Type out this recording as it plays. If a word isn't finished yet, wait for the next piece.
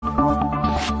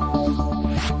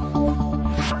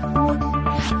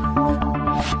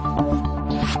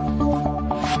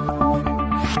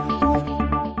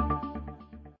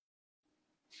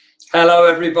Hello,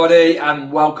 everybody,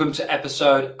 and welcome to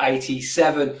episode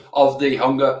 87 of the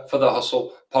Hunger for the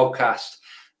Hustle podcast.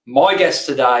 My guest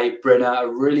today, Brynner, a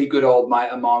really good old mate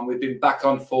of mine. We've been back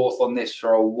and forth on this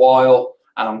for a while,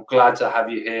 and I'm glad to have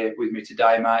you here with me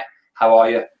today, mate. How are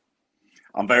you?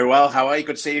 I'm very well. How are you?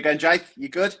 Good to see you again, Jake. You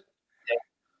good?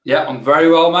 Yeah, I'm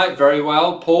very well, mate. Very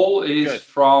well. Paul is good.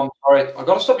 From... Sorry, I've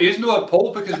got to stop using the word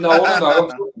Paul because no one will know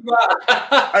what I'm talking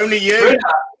about. Only you.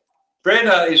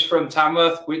 Brynner is from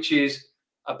Tamworth, which is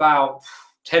about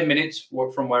 10 minutes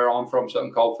from where I'm from,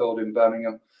 Sutton Coldfield in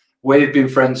Birmingham. We've been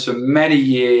friends for many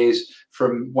years,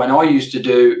 from when I used to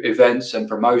do events and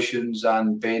promotions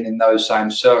and being in those same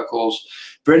circles.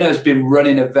 Brynner has been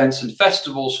running events and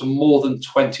festivals for more than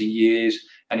 20 years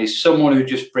and is someone who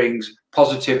just brings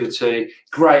positivity,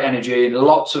 great energy and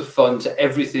lots of fun to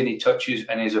everything he touches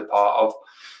and is a part of.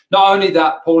 Not only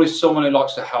that, Paul is someone who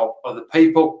likes to help other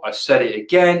people. I said it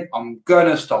again. I'm going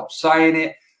to stop saying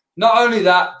it. Not only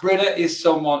that, Brynner is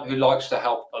someone who likes to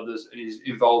help others and is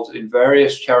involved in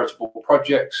various charitable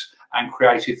projects and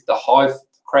created the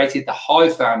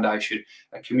Hive Foundation,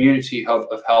 a community hub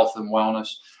of health and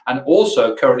wellness, and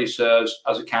also currently serves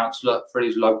as a councillor for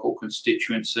his local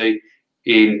constituency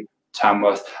in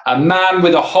Tamworth. A man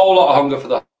with a whole lot of hunger for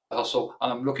the hustle,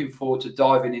 and I'm looking forward to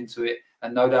diving into it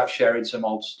and no doubt sharing some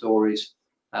old stories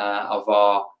of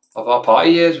our party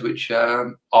years, which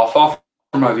are far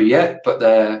from over yet, but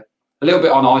they're a little bit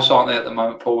on ice, aren't they, at the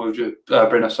moment, Paul?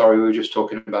 Brynner, sorry, we were just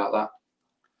talking about that.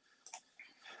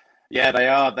 Yeah, they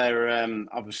are. They're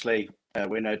obviously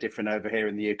we're no different over here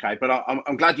in the UK. But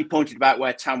I'm glad you pointed about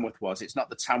where Tamworth was. It's not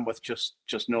the Tamworth just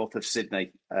north of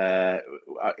Sydney.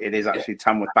 It is actually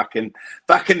Tamworth back in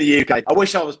the UK. I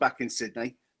wish I was back in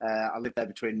Sydney. I lived there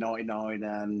between 99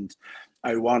 and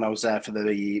 01. I was there for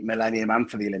the Millennium and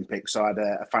for the Olympics. So I had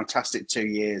a fantastic 2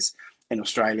 years in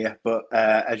Australia. But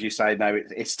as you say, no,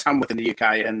 it's Tamworth in the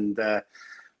UK. And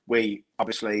we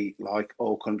obviously, like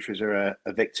all countries, are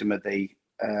a victim of the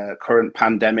current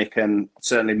pandemic. And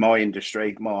certainly my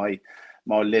industry, my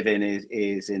living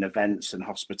is in events and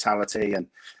hospitality. And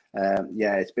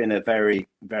it's been a very,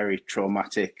 very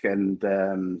traumatic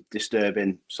and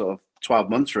disturbing sort of 12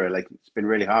 months, really. It's been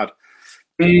really hard.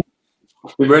 It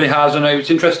really has. I know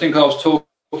it's interesting because I was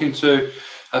talking to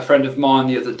a friend of mine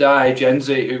the other day,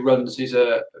 Genzi, who runs his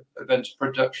events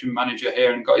production manager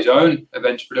here and got his own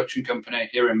events production company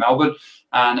here in Melbourne.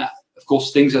 And of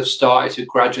course, things have started to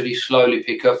gradually, slowly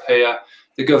pick up here.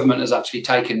 The government has actually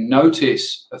taken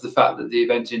notice of the fact that the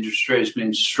event industry has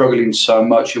been struggling so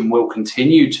much and will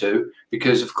continue to,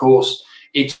 because of course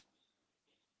it's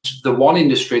the one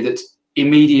industry that's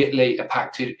immediately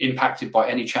impacted by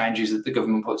any changes that the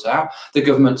government puts out. The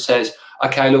government says,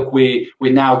 okay, look, we're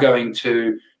now going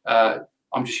to,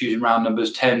 I'm just using round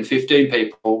numbers, 10, 15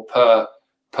 people per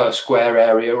square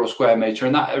area or square metre,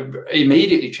 and that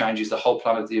immediately changes the whole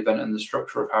plan of the event and the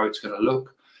structure of how it's going to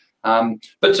look.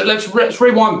 But so let's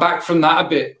rewind back from that a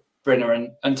bit,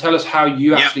 Brynner, and tell us how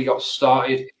you actually got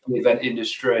started in the event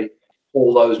industry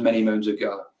all those many moons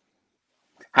ago.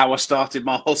 How I started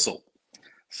my hustle.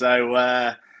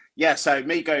 So so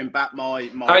me going back my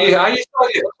how you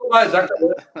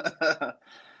started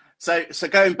so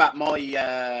going back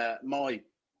my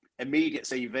immediate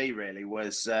CV really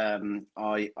was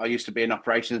I used to be an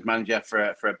operations manager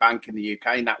for a bank in the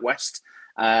UK, NatWest,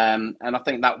 and I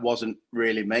think that wasn't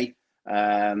really me.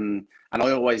 And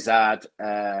I always had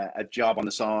a job on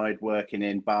the side working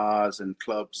in bars and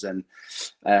clubs and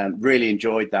really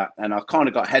enjoyed that. And I kind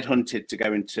of got headhunted to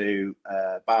go into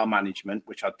bar management,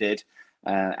 which I did.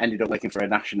 Ended up working for a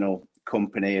national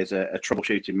company as a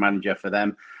troubleshooting manager for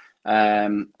them.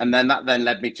 And then that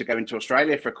led me to go into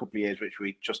Australia for a couple of years, which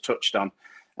we just touched on.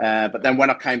 But then when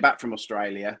I came back from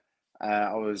Australia,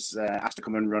 I was asked to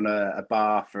come and run a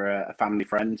bar for a family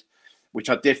friend, which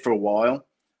I did for a while.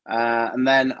 And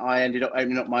then I ended up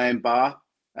opening up my own bar,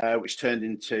 which turned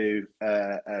into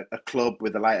a club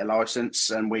with a later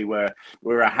license. And we were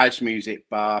a house music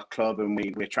bar club, and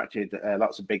we attracted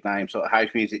lots of big names, sort of house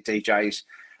music DJs.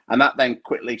 And that then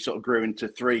quickly sort of grew into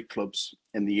 3 clubs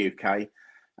in the UK.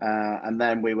 And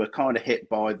then we were kind of hit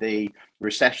by the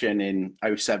recession in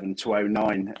 07 to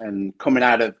 09. And coming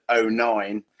out of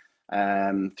 09,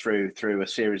 through a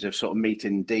series of sort of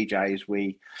meeting DJs,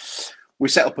 we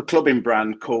set up a clubbing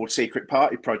brand called Secret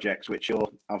Party Projects, which you're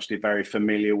obviously very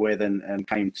familiar with, and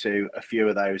came to a few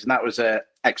of those. And that was a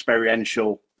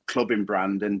experiential clubbing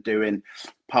brand and doing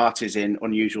parties in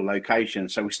unusual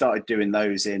locations. So we started doing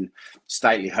those in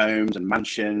stately homes and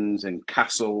mansions and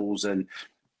castles, and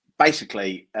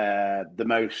basically the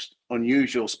most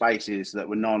unusual spaces that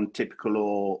were non-typical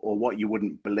or what you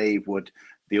wouldn't believe would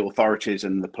the authorities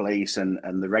and the police and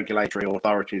the regulatory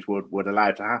authorities would allow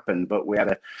to happen. But we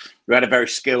had a very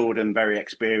skilled and very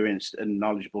experienced and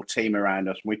knowledgeable team around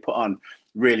us. We put on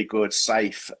really good,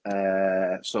 safe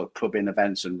sort of clubbing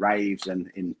events and raves and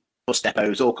in bus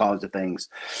depots, all kinds of things.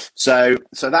 So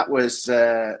that was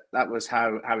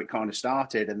how it kind of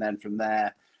started, and then from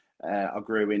there. I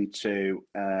grew into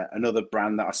another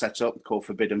brand that I set up called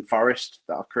Forbidden Forest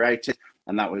that I created,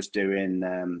 and that was doing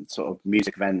sort of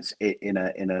music events in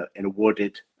a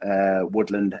wooded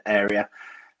woodland area.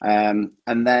 And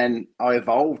then I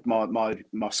evolved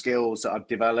my skills that I've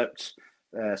developed.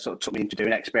 Sort of took me into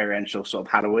doing experiential sort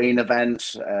of Halloween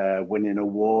events, winning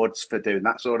awards for doing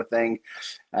that sort of thing.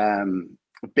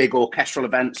 Big orchestral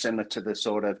events similar to the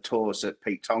sort of tours that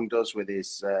Pete Tong does with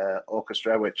his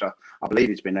orchestra, which I believe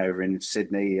he's been over in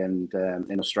Sydney and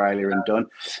in Australia and done.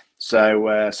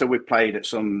 So we've played at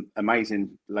some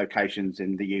amazing locations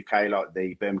in the UK, like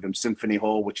the Birmingham Symphony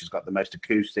Hall, which has got the most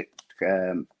acoustically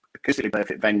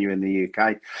perfect venue in the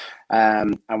UK.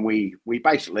 And we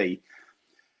basically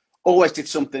always did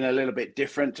something a little bit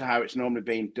different to how it's normally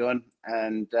been done,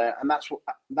 and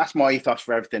that's my ethos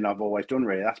for everything I've always done.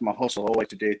 Really, that's my hustle, always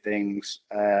to do things.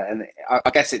 And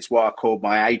I guess it's what I called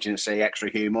my agency,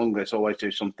 Extra Humongous. Always do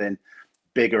something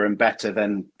bigger and better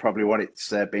than probably what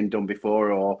it's been done before,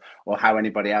 or how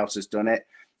anybody else has done it.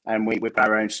 And we put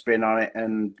our own spin on it,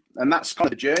 and that's kind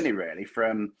of the journey, really,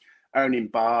 from owning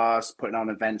bars, putting on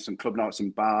events and club nights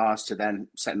in bars, to then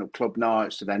setting up club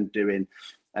nights, to then doing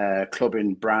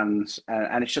clubbing brands,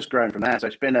 and it's just grown from there. So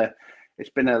it's been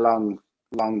a long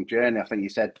journey. I think you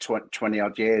said 20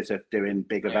 odd years of doing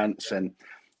big events, and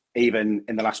even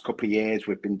in the last couple of years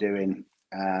we've been doing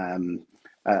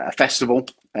a festival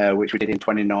which we did in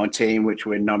 2019, which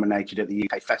we're nominated at the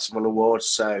UK Festival Awards.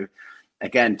 So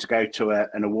again, to go to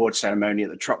an award ceremony at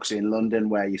the Troxy in London,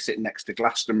 where you sit next to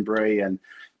Glastonbury and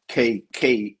key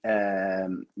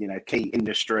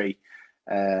industry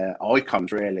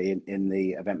icons, really, in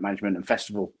the event management and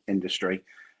festival industry.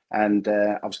 And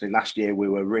obviously last year we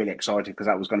were really excited because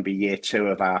that was going to be year 2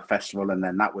 of our festival, and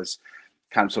then that was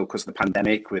cancelled because of the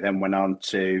pandemic. We then went on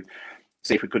to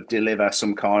see if we could deliver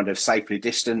some kind of safely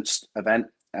distanced event,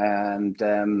 and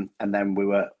then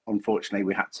unfortunately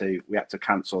we had to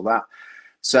cancel that.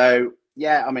 So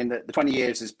yeah, I mean, the 20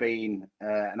 years has been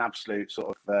an absolute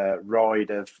sort of ride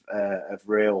of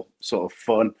real sort of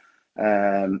fun,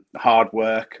 hard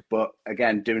work, but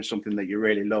again, doing something that you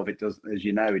really love. It does, as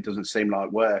you know, it doesn't seem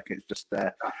like work. It's just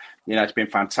it's been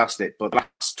fantastic. But the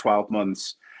last 12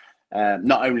 months,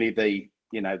 not only the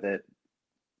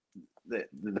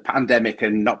pandemic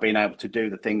and not being able to do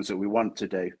the things that we want to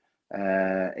do,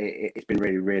 it's been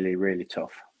really, really, really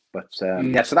tough. But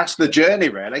yeah, so that's the journey,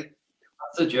 really.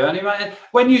 That's the journey, man.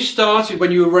 When you started,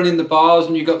 when you were running the bars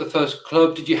and you got the first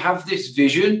club, did you have this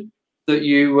vision that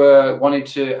you wanted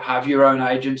to have your own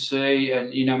agency and,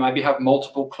 maybe have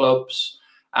multiple clubs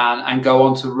and go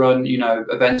on to run,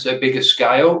 events at a bigger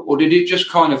scale? Or did it just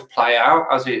kind of play out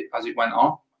as it went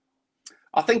on?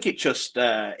 I think it just,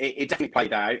 it definitely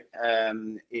played out.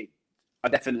 I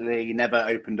definitely never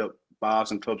opened up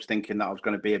bars and clubs thinking that I was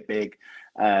going to be a big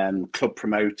club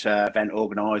promoter, event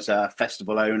organizer,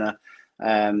 festival owner.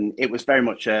 It was very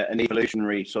much an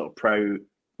evolutionary sort of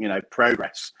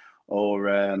progress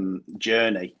or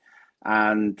journey,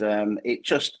 and it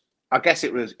just, I guess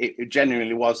it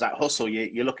genuinely was that hustle.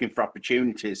 You're looking for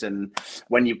opportunities, and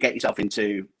when you get yourself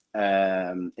into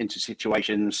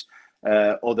situations,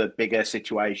 other bigger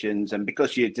situations, and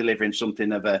because you're delivering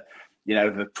something of a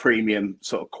premium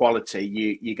sort of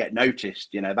quality, you get noticed.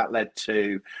 That led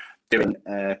to doing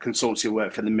consultancy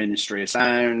work for the Ministry of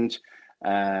Sound.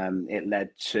 It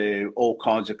led to all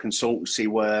kinds of consultancy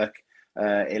work.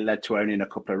 It led to owning a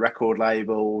couple of record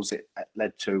labels. It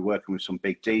led to working with some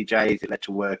big DJs. It led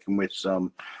to working with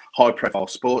some high-profile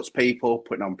sports people,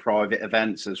 putting on private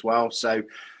events as well. So,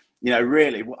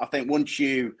 really, I think once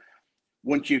you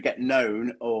get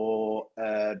known or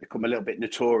become a little bit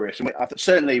notorious, and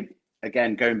certainly,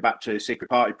 again, going back to secret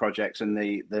party projects and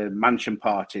the mansion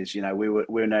parties, we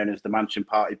were known as the Mansion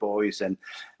Party Boys, and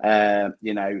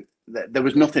there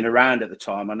was nothing around at the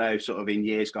time. I know, sort of in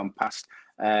years gone past,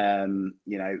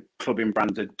 clubbing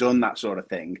brands had done that sort of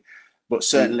thing, but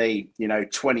certainly,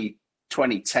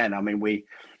 2010. I mean,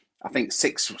 I think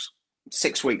six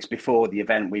weeks before the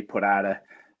event, we put out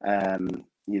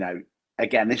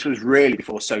again, this was really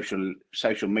before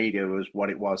social media was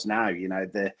what it was now.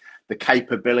 The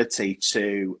capability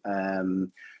to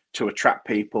attract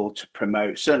people, to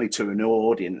promote, certainly to an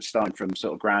audience starting from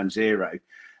sort of ground zero,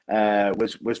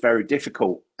 was very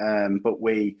difficult. But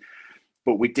we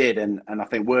but we did, and I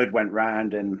think word went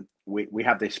round, and we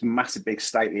had this massive big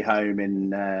stately home in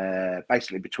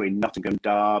basically between Nottingham,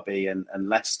 Derby, and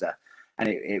Leicester, and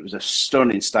it was a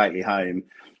stunning stately home,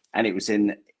 and it was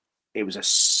a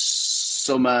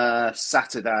summer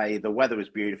Saturday. The weather was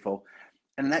beautiful,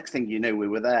 and the next thing you knew, we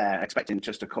were there expecting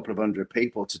just a couple of hundred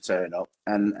people to turn up,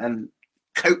 and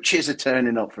coaches are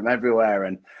turning up from everywhere,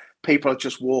 and people are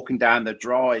just walking down the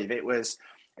drive. It was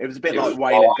a bit like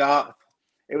Wayne and Garth.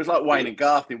 It was like Wayne and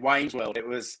Garth in Wayne's World. It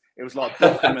was like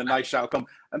Buckham and They Shall Come,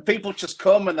 and people just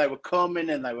come, and they were coming,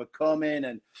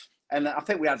 and I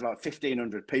think we had like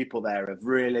 1,500 people there of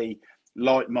really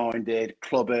like-minded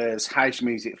clubbers, house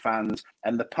music fans,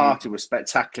 and the party was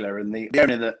spectacular. And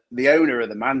the owner of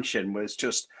the mansion was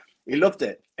just, he loved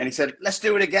it, and he said, "Let's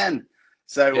do it again."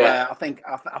 So I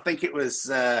think it was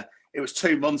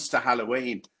 2 months to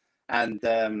Halloween, and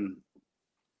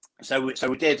so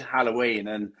we did Halloween,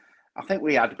 and I think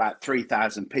we had about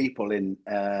 3,000 people in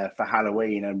for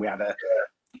Halloween, and we had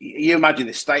you imagine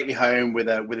this stately home with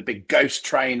a big ghost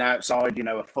train outside,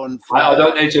 a fun. I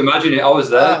don't need to imagine it. I was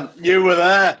there. You were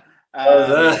there. I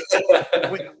was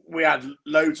there. we had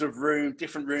loads of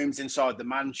different rooms inside the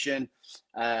mansion.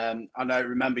 I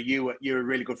remember you were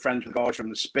really good friends with guys from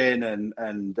the Spin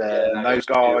and those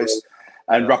guys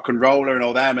and Rock and Roller and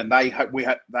all them, and they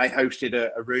hosted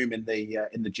a room in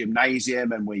the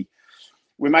gymnasium, and we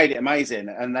made it amazing.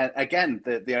 And then again,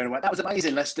 the owner went, "That was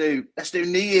amazing. Let's do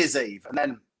New Year's Eve." And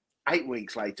then 8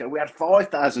 weeks later, we had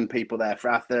 5,000 people there for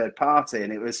our third party,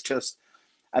 and it was just.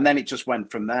 And then it just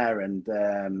went from there, and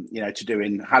to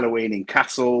doing Halloween in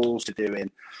castles, to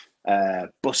doing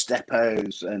bus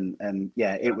depots, and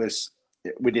it was.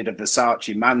 We did a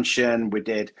Versace mansion. We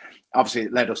did, obviously,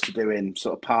 it led us to doing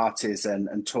sort of parties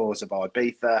and tours of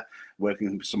Ibiza,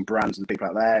 working with some brands and people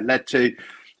like that. It led to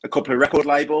a couple of record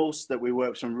labels that we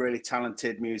worked with some really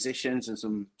talented musicians and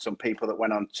some people that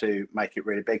went on to make it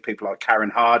really big. People like Karen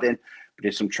Harding. We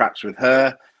did some tracks with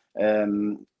her.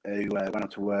 Who went on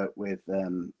to work with,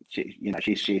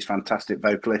 she's a fantastic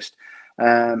vocalist.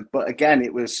 But again,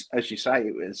 it was, as you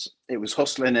say, it was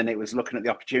hustling, and it was looking at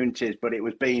the opportunities, but it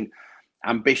was being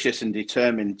ambitious and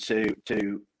determined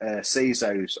to seize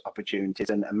those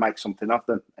opportunities and make something of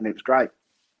them, and it was great.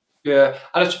 Yeah,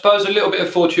 and I suppose a little bit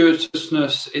of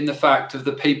fortuitousness in the fact of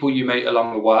the people you meet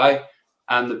along the way,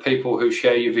 and the people who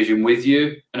share your vision with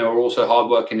you and are also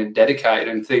hardworking and dedicated,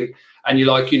 and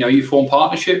you form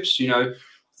partnerships,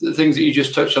 the things that you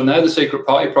just touched on there, the Secret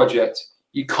Party project.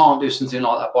 You can't do something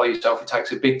like that by yourself. It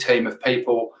takes a big team of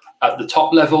people at the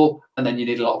top level, and then you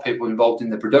need a lot of people involved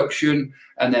in the production,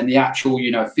 and then the actual,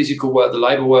 physical work, the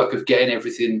labour work of getting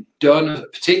everything done,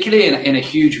 particularly in a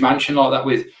huge mansion like that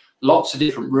with lots of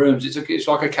different rooms. It's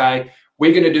like, okay,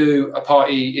 we're going to do a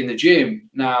party in the gym.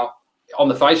 Now, on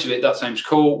the face of it, that seems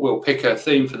cool. We'll pick a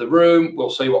theme for the room. We'll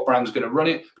see what brand's going to run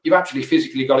it. You've actually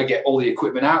physically got to get all the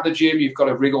equipment out of the gym. You've got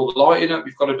to rig all the lighting up.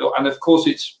 You've got to do, and of course,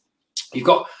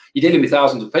 you're dealing with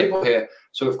thousands of people here.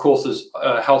 So of course, there's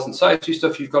health and safety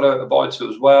stuff you've got to abide to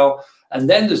as well. And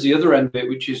then there's the other end of it,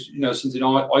 which is something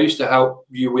I used to help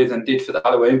you with and did for the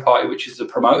Halloween party, which is the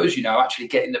promoters. Actually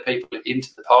getting the people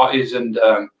into the parties, and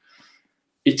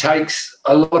it takes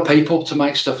a lot of people to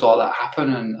make stuff like that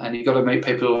happen, and you've got to meet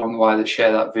people along the way that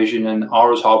share that vision and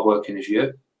are as hardworking as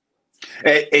you.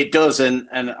 It does, and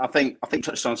I think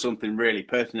touched on something really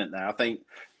pertinent there. I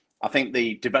think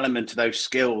the development of those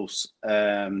skills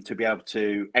to be able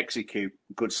to execute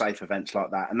good, safe events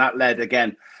like that, and that led,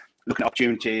 again, looking at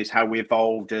opportunities, how we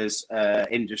evolved as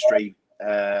industry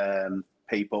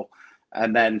people,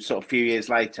 and then sort of a few years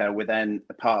later, we're then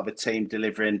a part of a team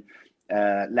delivering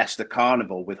Leicester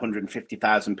Carnival with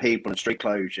 150,000 people and street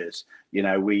closures.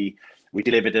 We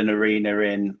delivered an arena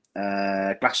in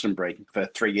Glastonbury for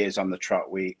 3 years on the trot.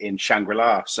 In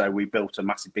Shangri-La, so we built a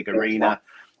massive big arena.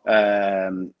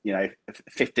 15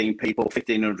 people,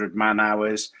 1,500 man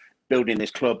hours, building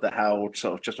this club that held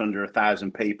sort of just under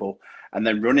 1,000 people, and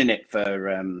then running it for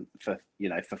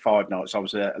 5 nights. I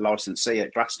was a licensee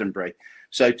at Glastonbury,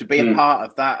 so to be a part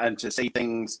of that and to see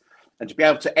things and to be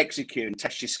able to execute and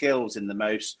test your skills in the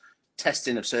most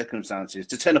testing of circumstances,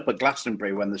 to turn up at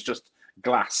Glastonbury when there's just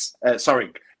grass,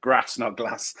 not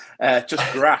glass,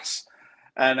 just grass.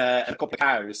 And a couple of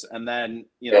cows, and then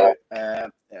a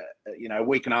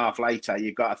week and a half later,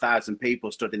 you've got 1,000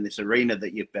 people stood in this arena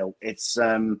that you've built. It's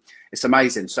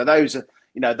amazing. So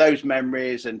those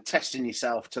memories and testing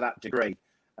yourself to that degree,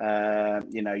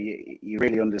 you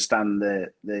really understand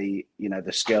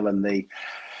the skill and the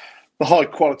high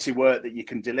quality work that you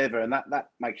can deliver, and that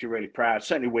makes you really proud.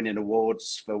 Certainly winning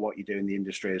awards for what you do in the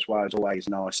industry as well is always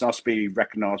nice. Nice to be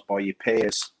recognised by your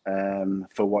peers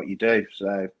for what you do.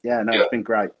 So yeah, no, it's been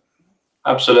great.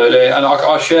 Absolutely, and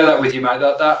I share that with you, mate.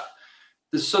 That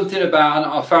there's something about, and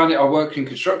I found it. I work in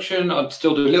construction. I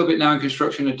still do a little bit now in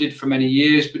construction. I did for many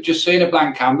years, but just seeing a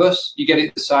blank canvas, you get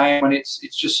it the same when it's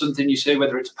just something you see,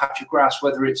 whether it's a patch of grass,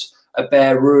 whether it's a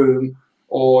bare room,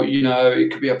 or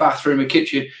it could be a bathroom, a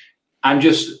kitchen, and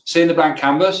just seeing the blank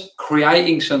canvas,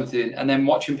 creating something, and then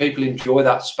watching people enjoy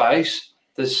that space.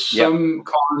 There's some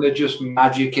kind of just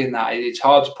magic in that. It's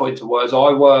hard to put into words.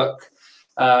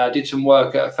 I did some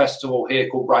work at a festival here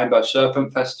called Rainbow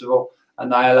Serpent Festival,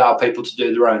 and they allow people to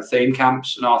do their own theme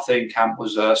camps. And our theme camp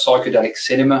was psychedelic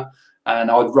cinema,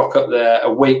 and I'd rock up there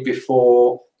a week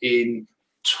before in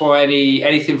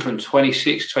anything from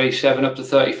 26, 27 up to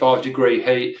 35-degree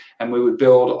heat, and we would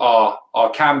build our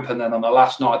camp, and then on the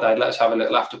last night they'd let us have a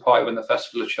little after party when the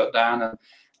festival had shut down. And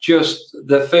just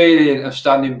the feeling of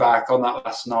standing back on that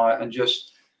last night and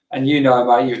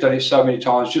mate, you've done it so many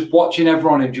times, just watching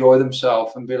everyone enjoy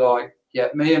themselves and be like, yeah,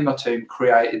 me and my team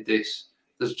created this.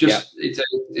 There's just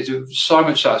it's so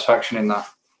much satisfaction in that.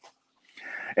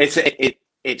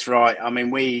 It's right. I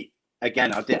mean, I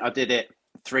did it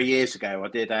 3 years ago. I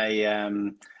did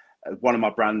one of my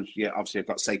brands. Obviously I've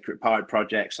got Secret Party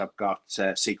Projects. I've got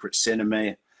Secret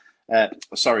Symphony,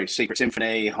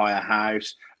 Higher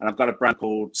House, and I've got a brand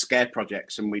called Scare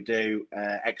Projects, and we do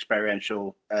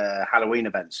experiential Halloween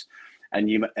events. And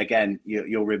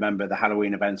you'll remember the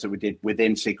Halloween events that we did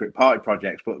within Secret Party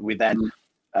Projects, but we then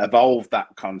evolved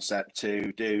that concept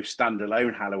to do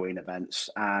standalone Halloween events.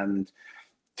 And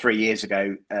 3 years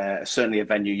ago, certainly a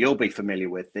venue you'll be familiar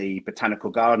with, the Botanical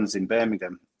Gardens in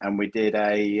Birmingham, and we did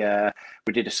a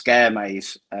scare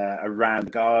maze around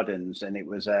the gardens, and it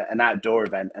was an outdoor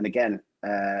event. And again,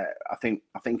 I think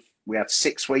we had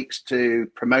 6 weeks to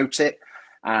promote it,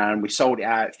 and we sold it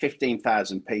out.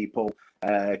 15,000 people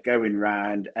going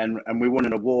round, and we won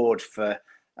an award for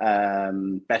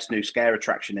best new scare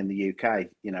attraction in the UK.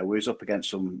 We was up against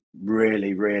some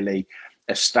really, really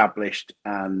established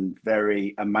and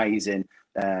very amazing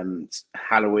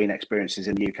Halloween experiences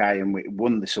in the UK, and we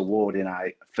won this award in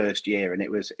our first year, and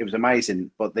it was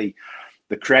amazing. But the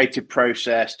creative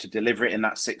process to deliver it in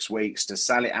that 6 weeks, to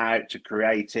sell it out, to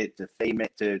create it, to theme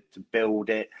it, to build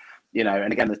it,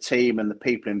 and again, the team and the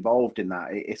people involved in that,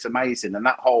 it's amazing. And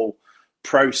that whole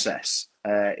process,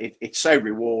 it's so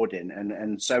rewarding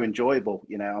and so enjoyable.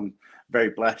 I'm very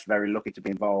blessed, very lucky to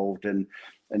be involved and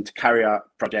to carry out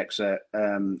projects that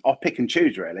I'll pick and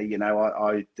choose, really.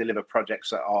 I deliver projects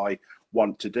that I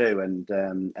want to do, and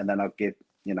then I'll give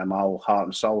my whole heart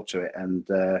and soul to it, and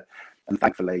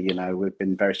thankfully we've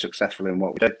been very successful in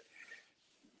what we do.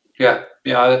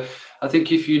 I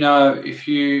think if you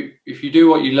do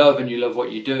what you love and you love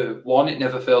what you do, one, it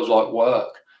never feels like work,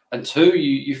 and two,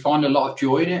 you find a lot of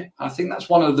joy in it. I think that's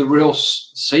one of the real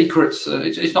secrets.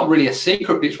 It's not really a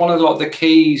secret, but it's one of the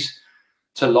keys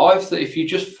to life, that if you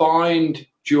just find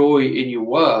joy in your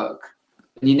work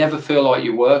and you never feel like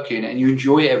you're working, and you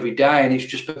enjoy it every day, and it's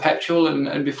just perpetual,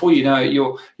 and before you know it,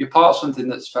 you're part of something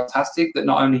that's fantastic, that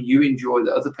not only you enjoy,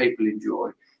 that other people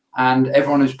enjoy, and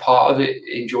everyone who's part of it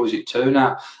enjoys it too.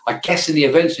 Now, I guess in the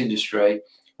events industry,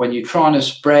 when you're trying to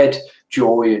spread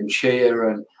joy and cheer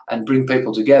and bring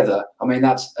people together, I mean,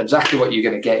 that's exactly what you're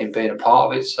going to get in being a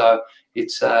part of it. So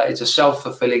it's a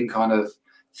self-fulfilling kind of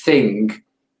thing,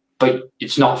 but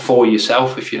it's not for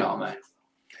yourself, if you know what I mean.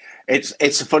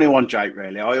 It's a funny one, Jake,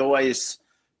 really.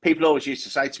 People always used to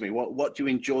say to me, what do you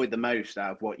enjoy the most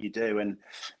out of what you do? And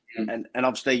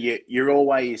obviously you're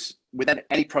always, with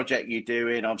any project you're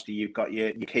doing, obviously you've got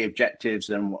your key objectives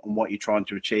and what you're trying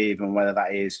to achieve, and whether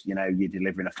that is, you're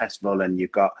delivering a festival and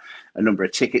you've got a number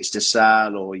of tickets to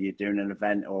sell, or you're doing an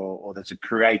event, or there's a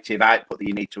creative output that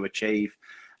you need to achieve.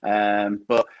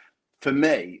 But for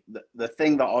me, the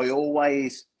thing that I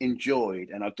always enjoyed,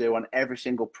 and I do on every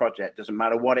single project, doesn't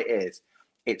matter what it is,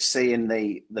 it's seeing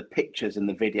the pictures and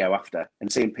the video after,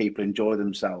 and seeing people enjoy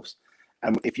themselves.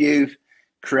 And if you've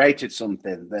created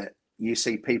something that you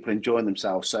see people enjoying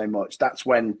themselves so much, that's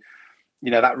when,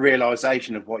 that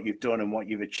realization of what you've done and what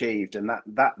you've achieved, and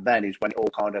that then is when it all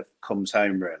kind of comes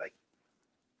home, really.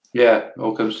 Yeah, it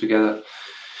all comes together.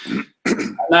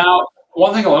 Now,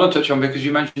 one thing I want to touch on, because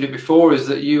you mentioned it before, is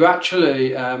that you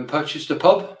actually purchased a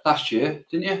pub last year,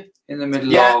 didn't you? In the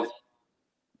middle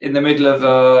of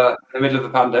a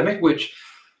pandemic. Which,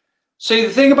 see,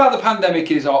 the thing about the pandemic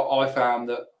is, I found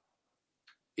that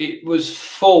it was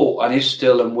full, and is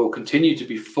still, and will continue to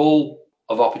be full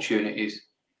of opportunities.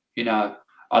 An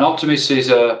optimist is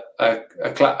an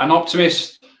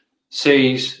optimist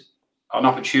sees an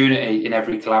opportunity in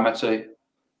every calamity,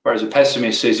 whereas a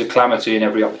pessimist sees a calamity in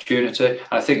every opportunity. And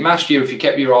I think last year, if you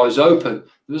kept your eyes open,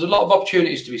 there was a lot of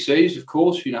opportunities to be seized, of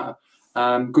course, you know.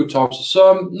 Good times for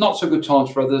some, not so good times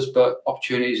for others, but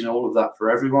opportunities and all of that for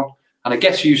everyone. And I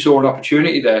guess you saw an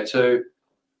opportunity there to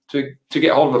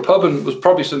get hold of a pub, and it was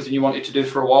probably something you wanted to do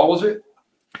for a while, was it?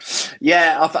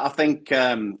 Yeah, I think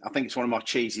it's one of my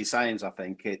cheesy sayings. I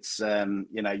think it's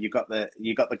you know, you got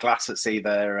the glass that's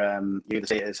either you either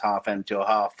see it as half empty or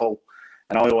half full,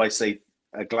 and I always see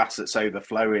a glass that's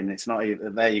overflowing. It's not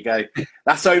even, there you go,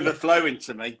 that's overflowing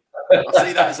to me. I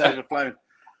see that as overflowing,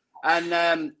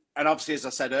 and obviously, as I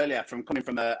said earlier, from coming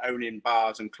from owning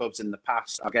bars and clubs in the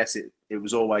past, I guess it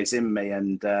was always in me,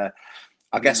 and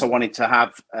I guess I wanted to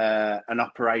have an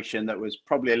operation that was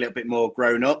probably a little bit more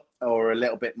grown up, or a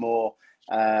little bit more,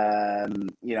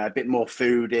 you know, a bit more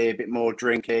foodie, a bit more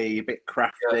drinky, a bit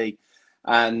crafty.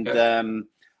 And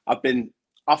I've been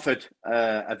offered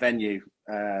a venue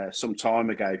some time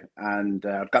ago, and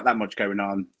I've got that much going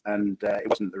on, and it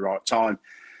wasn't the right time.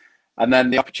 And then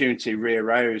the opportunity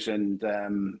re-arose,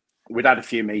 and we'd had a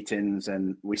few meetings,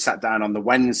 and we sat down on the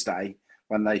Wednesday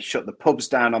when they shut the pubs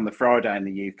down on the Friday in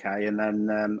the UK, and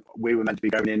then we were meant to be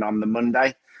going in on the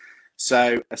Monday.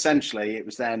 So essentially, it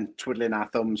was then twiddling our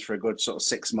thumbs for a good sort of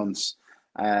 6 months.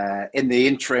 In the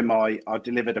interim, I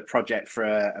delivered a project for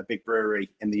a big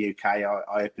brewery in the UK.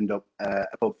 I opened up a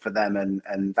pub for them,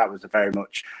 and that was a very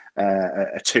much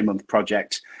a 2-month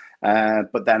project.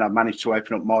 But then I managed to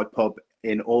open up my pub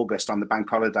in August on the bank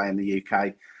holiday in the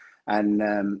UK.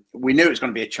 And we knew it was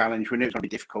going to be a challenge. We knew it was going to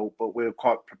be difficult, but we were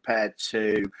quite prepared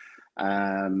to,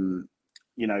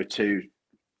 you know, to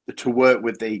work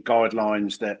with the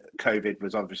guidelines that COVID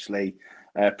was obviously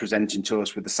presenting to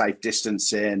us, with the safe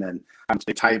distancing and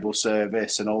table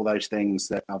service and all those things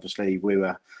that obviously we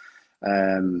were,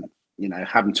 you know,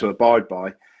 having to abide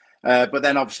by. But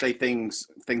then obviously things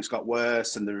got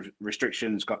worse, and the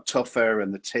restrictions got tougher,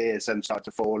 and the tiers then started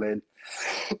to fall in.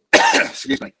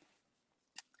 Excuse me.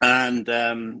 And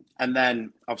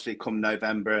then obviously come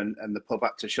November, and the pub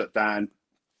had to shut down,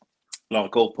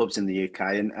 like all pubs in the UK,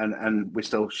 and we're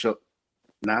still shut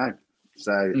now.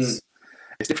 So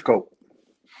it's difficult.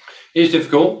 It is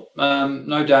difficult,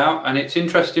 no doubt. And it's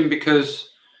interesting because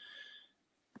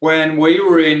when we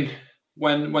were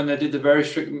when they did the very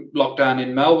strict lockdown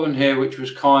in Melbourne here, which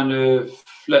was kind of,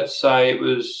 let's say it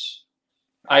was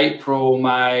April,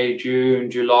 May, June,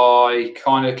 July,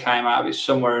 kind of came out of it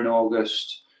somewhere in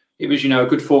August. It was, you know, a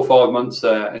good 4 or 5 months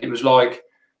there. And it was like,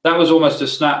 that was almost a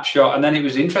snapshot. And then it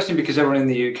was interesting because everyone in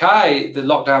the UK, the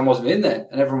lockdown wasn't in there,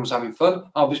 and everyone was having fun.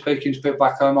 I'll be speaking to people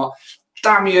back home like,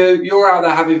 damn you, you're out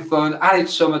there having fun, and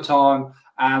it's summertime,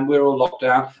 and we're all locked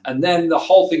down. And then the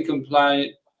whole thing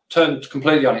turned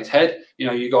completely on its head. You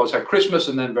know, you guys had Christmas,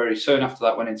 and then very soon after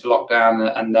that went into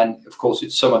lockdown. And then, of course,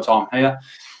 it's summertime here.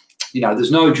 You know, there's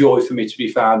no joy for me to be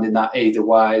found in that either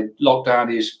way.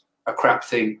 Lockdown is a crap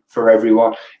thing for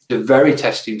everyone. It's a very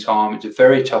testing time. It's a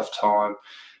very tough time,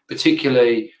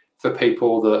 particularly for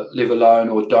people that live alone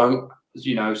or don't,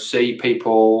 you know, see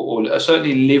people, or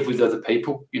certainly live with other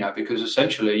people, you know, because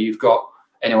essentially you've got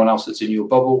anyone else that's in your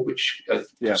bubble, which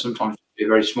sometimes be a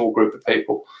very small group of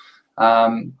people.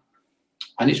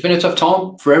 And it's been a tough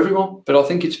time for everyone, but I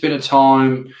think it's been a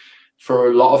time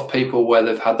for a lot of people where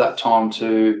they've had that time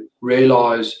to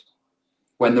realise,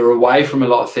 when they're away from a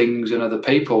lot of things and other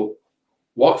people,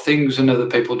 what things and other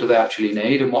people do they actually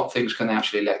need, and what things can they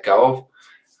actually let go of.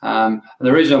 And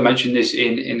the reason I mention this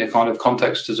in the kind of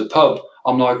context as a pub,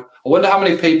 I'm like, I wonder how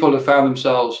many people have found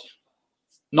themselves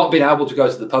not being able to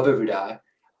go to the pub every day,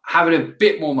 having a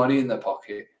bit more money in their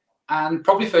pocket, and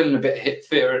probably feeling a bit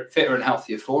fitter and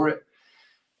healthier for it.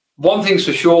 One thing's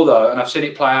for sure, though, and I've seen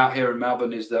it play out here in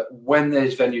Melbourne, is that when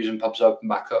there's venues and pubs open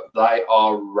back up, they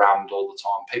are rammed all the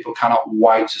time. People cannot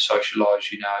wait to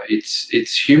socialise. You know,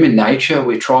 it's human nature.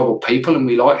 We're tribal people, and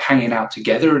we like hanging out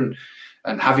together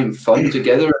and having fun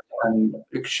together and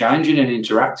exchanging and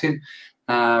interacting.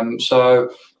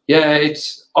 So yeah,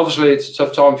 it's obviously a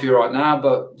tough time for you right now,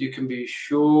 but you can be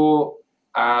sure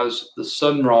as the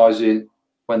sun rising,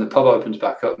 when the pub opens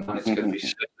back up, man, it's going to be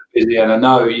super busy. And I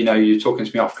know, you know, you're talking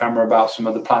to me off camera about some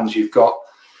other plans you've got.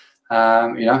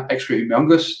 You know, extra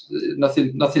humongous.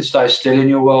 Nothing stays still in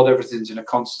your world. Everything's in a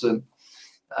constant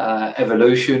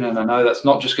evolution, and I know that's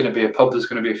not just going to be a pub. There's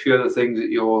going to be a few other things that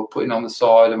you're putting on the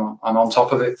side and on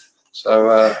top of it. So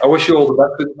I wish you all the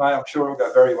best with it, mate. I'm sure it'll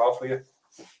go very well for you.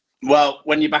 Well,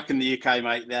 when you're back in the UK,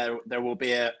 mate, there will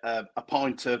be a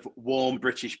pint of warm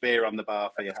British beer on the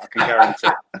bar for you. I can guarantee.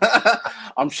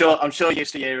 I'm sure you're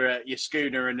used to your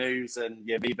Schooner and News and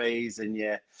your BBs and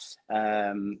your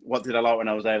what did I like when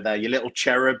I was over there? Your Little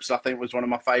Cherubs, I think, was one of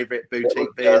my favourite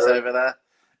boutique beers over there.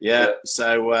 Yeah.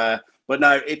 So, but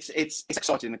no, it's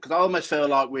exciting because I almost feel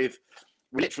like we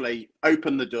literally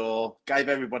opened the door, gave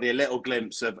everybody a little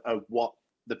glimpse of what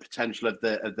the potential of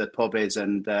the pub is,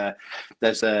 and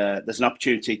there's an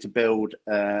opportunity to build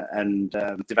and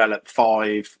develop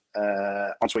 5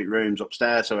 ensuite rooms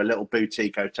upstairs, so a little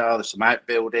boutique hotel. There's some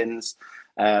outbuildings.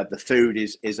 The food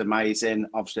is amazing.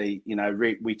 Obviously, you know,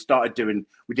 we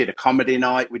did a comedy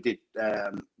night. We did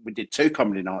 2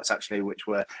 comedy nights actually, which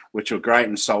were great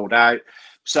and sold out.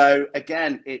 So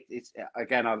again, it's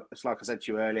like I said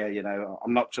to you earlier. You know,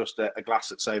 I'm not just a glass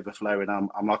that's overflowing.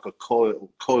 I'm like a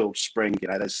coiled spring. You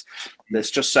know, there's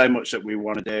just so much that we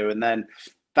want to do, and then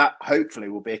that hopefully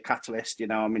will be a catalyst. You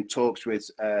know, I'm in talks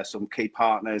with some key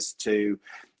partners to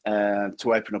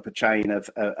open up a chain of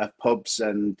pubs,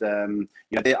 and you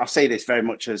know, I see this very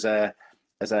much as a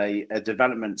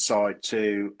development site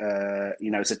to you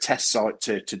know, as a test site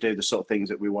to do the sort of things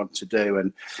that we want to do,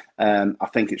 and I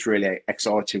think it's really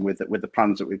exciting with the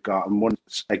plans that we've got. And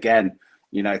once again,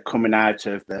 you know, coming out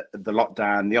of the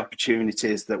lockdown, the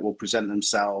opportunities that will present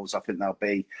themselves, I think there'll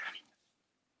be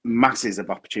masses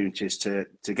of opportunities to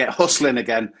get hustling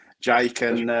again, Jake,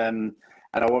 and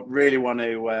I really want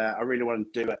to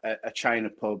do a chain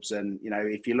of pubs. And you know,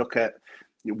 if you look at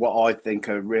what I think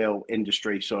are real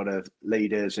industry sort of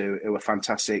leaders who are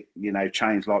fantastic, you know,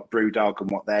 chains like Brewdog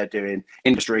and what they're doing,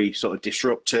 industry sort of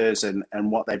disruptors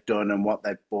and what they've done and what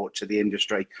they've brought to the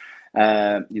industry.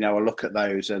 You know, I look at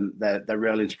those and they're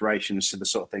real inspirations to the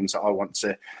sort of things that I want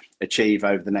to achieve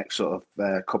over the next sort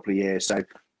of couple of years. So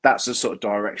that's the sort of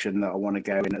direction that I want to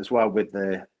go in, as well with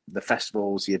the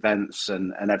festivals, the events,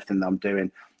 and everything that I'm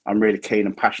doing. I'm really keen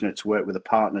and passionate to work with the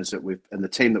partners that and the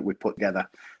team that we've put together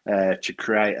to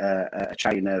create a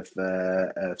chain of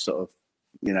sort of,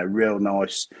 you know, real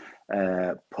nice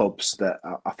pubs that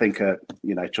I think are,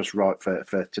 you know, just right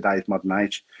for today's modern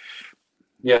age.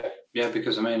 Yeah,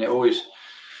 because I mean,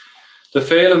 the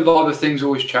feel and vibe of things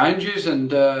always changes,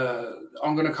 and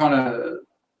I'm going to kind of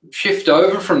shift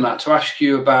over from that to ask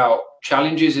you about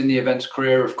challenges in the events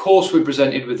career. Of course, we're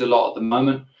presented with a lot at the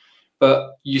moment,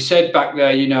 but you said back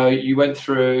there, you know, you went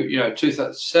through, you know,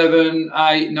 2007,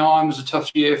 8, 9 was a tough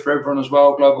year for everyone as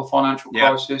well, global financial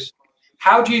crisis.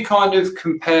 How do you kind of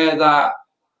compare that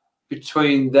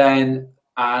between then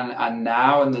and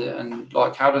now, and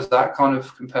like, how does that kind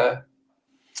of compare?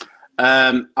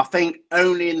 I think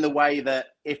only in the way that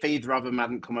if either of them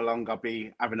hadn't come along, I'd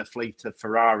be having a fleet of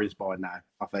Ferraris by now,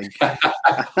 I think.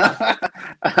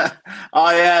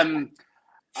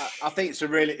 I think it's a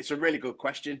really good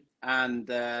question, and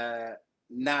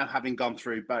now having gone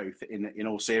through both, in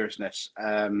all seriousness,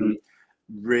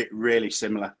 really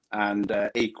similar and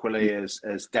equally as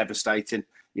devastating.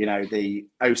 You know, the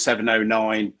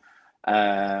 07-09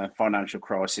 financial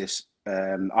crisis.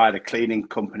 I had a cleaning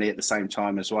company at the same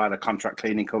time as well, a contract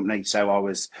cleaning company. So I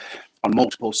was on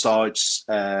multiple sites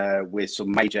with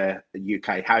some major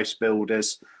UK house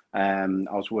builders. I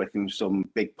was working with some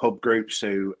big pub groups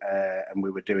and we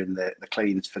were doing the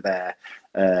cleans for their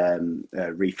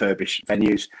refurbished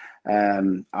venues.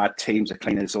 I had teams of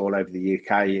cleaners all over the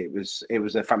UK. It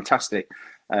was a fantastic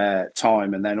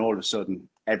time, and then all of a sudden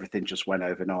everything just went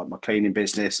overnight. My cleaning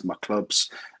business, my clubs,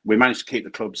 we managed to keep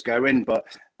the clubs going, but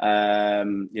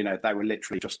you know, they were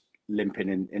literally just limping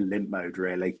in limp mode,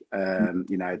 really.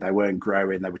 You know, they weren't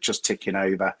growing, they were just ticking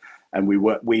over, and we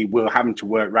were having to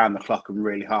work round the clock and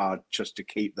really hard just to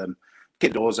keep the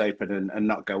doors open and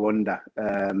not go under.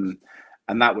 And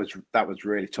that was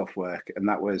really tough work. And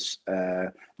that was,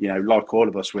 you know, like all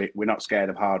of us, we're not scared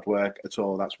of hard work at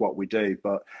all. That's what we do.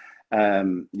 But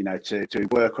you know, to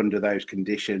work under those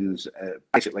conditions,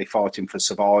 basically fighting for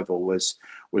survival was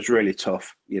really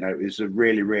tough. You know, it was a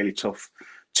really, really tough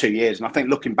 2 years. And I think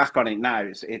looking back on it now,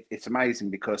 it's amazing,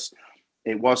 because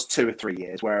it was 2 or 3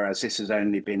 years, whereas this has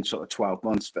only been sort of 12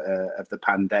 months of the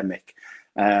pandemic.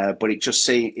 But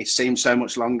it seems so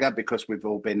much longer, because we've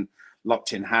all been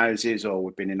locked in houses, or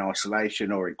we've been in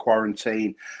isolation or in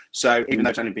quarantine. So even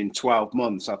though it's only been 12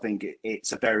 months, I think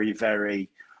it's a very, very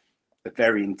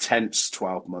intense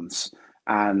 12 months.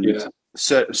 And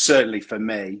certainly for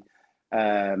me,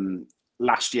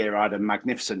 last year I had a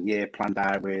magnificent year planned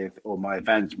out with all my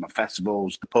events, my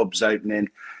festivals, the pubs opening,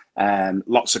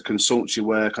 lots of consultancy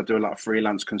work. I do a lot of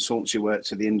freelance consultancy work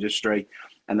to the industry,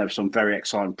 and there were some very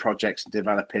exciting projects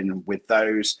developing with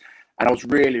those. And I was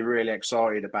really, really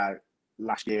excited about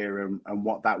last year and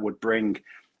what that would bring.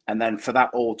 And then for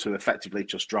that all to effectively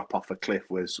just drop off a cliff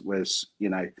was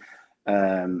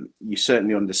you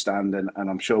certainly understand, and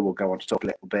I'm sure we'll go on to talk a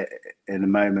little bit in a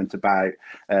moment about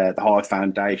the Hive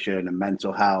Foundation and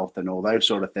mental health and all those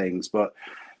sort of things. But,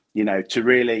 to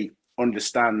really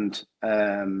understand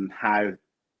how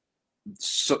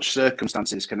such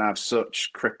circumstances can have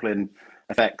such crippling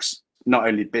effects, not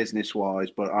only business-wise,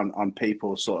 but on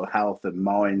people's sort of health and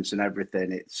minds and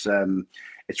everything.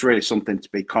 It's really something to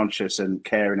be conscious and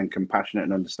caring and compassionate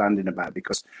and understanding about,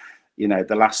 because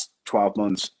the last 12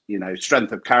 months,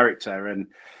 strength of character, and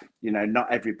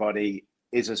not everybody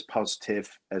is as positive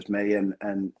as me,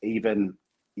 and even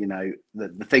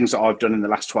the things that I've done in the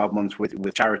last 12 months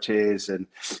with charities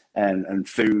and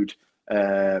food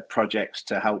projects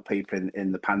to help people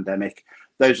in the pandemic.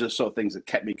 Those are the sort of things that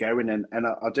kept me going, and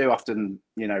I do often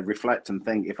reflect and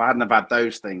think, if I hadn't have had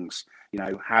those things,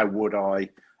 how would I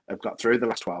have got through the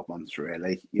last 12 months?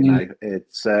 Really,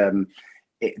 it's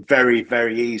it very,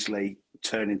 very easily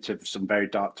turn into some very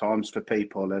dark times for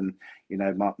people. And,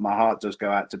 my heart does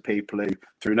go out to people who,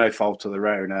 through no fault of their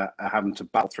own, are having to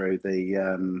battle through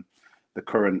the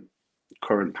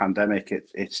current pandemic.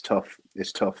 It's tough.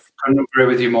 It's tough. I agree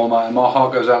with you more, mate. My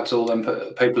heart goes out to all them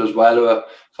people as well who are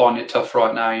finding it tough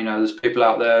right now. There's people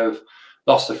out there who've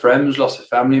lost their friends, lost their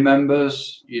family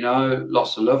members,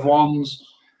 lost their loved ones,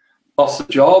 lost their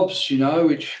jobs,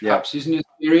 which perhaps isn't as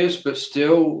serious, but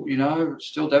still,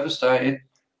 still devastating.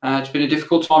 It's been a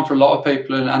difficult time for a lot of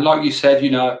people. And like you said,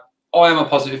 I am a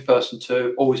positive person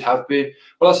too, always have been.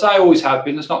 Well, I say always have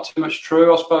been, that's not too much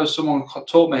true. I suppose someone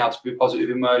taught me how to be positive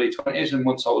in my early 20s. And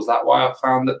once I was that way, I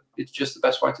found that it's just the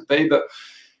best way to be. But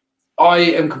I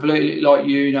am completely like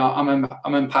you,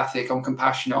 I'm empathic, I'm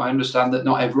compassionate. I understand that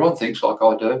not everyone thinks like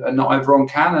I do, and not everyone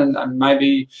can. And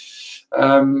maybe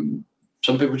some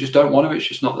people just don't want to. It's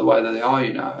just not the way that they are,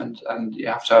 and you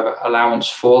have to have allowance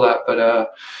for that.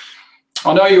 But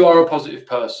I know you are a positive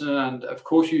person, and of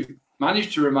course you've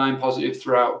managed to remain positive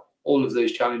throughout all of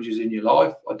these challenges in your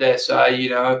life. I dare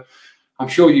say, I'm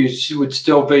sure you would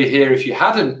still be here if you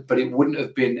hadn't, but it wouldn't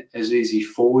have been as easy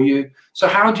for you. So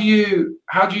how do you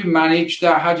manage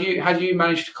that? How do you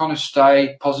manage to kind of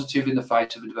stay positive in the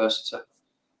face of adversity?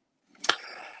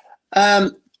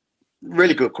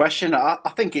 Really good question. I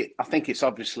think it's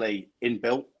obviously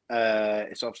inbuilt.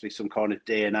 It's obviously some kind of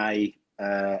DNA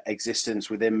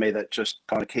existence within me that just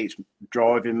kind of keeps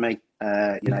driving me.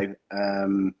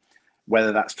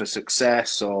 Whether that's for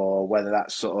success or whether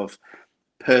that's sort of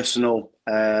personal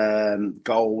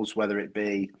goals, whether it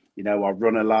be I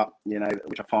run a lot,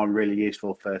 which I find really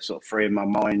useful for sort of freeing my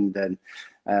mind, and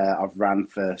I've ran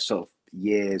for sort of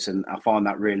years, and I find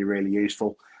that really, really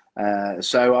useful.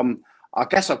 So I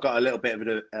guess I've got a little bit of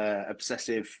an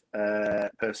obsessive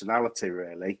personality,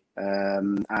 really,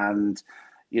 and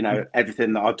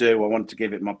everything that I do, I want to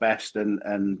give it my best,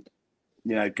 and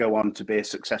go on to be as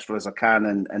successful as I can,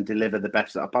 and deliver the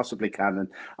best that I possibly can. And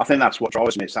I think that's what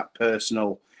drives me. It's that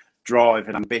personal drive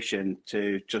and ambition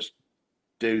to just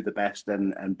do the best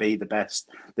and be the best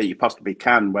that you possibly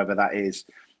can, whether that is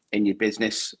in your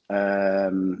business,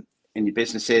 in your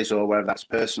businesses, or whether that's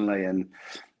personally. And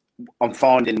I'm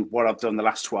finding what I've done the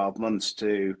last 12 months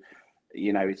to,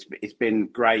 it's been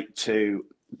great to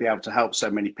be able to help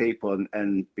so many people.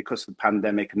 And because of the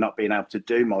pandemic and not being able to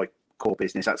do my core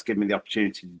business, that's given me the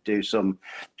opportunity to do some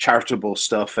charitable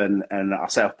stuff, and I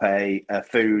self-pay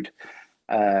food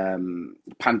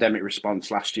pandemic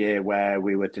response last year, where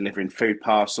we were delivering food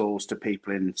parcels to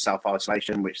people in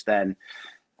self-isolation, which then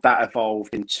that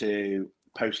evolved into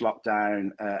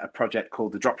post-lockdown a project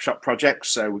called the Drop Shop Project.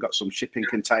 So we got some shipping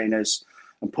containers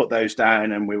and put those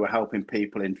down, and we were helping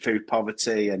people in food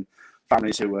poverty and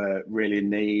families who were really in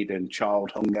need and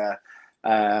child hunger.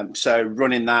 So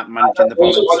running that, managing the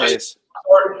volunteers.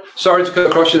 Sorry to cut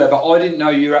across you there, but I didn't know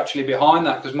you were actually behind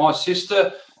that, because my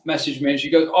sister messaged me and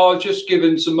she goes, I've just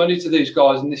given some money to these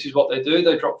guys, and this is what they do.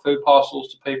 They drop food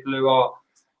parcels to people who are,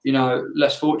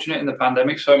 less fortunate in the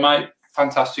pandemic. So, mate,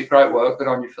 fantastic, great work. Good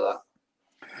on you for that.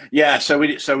 Yeah, so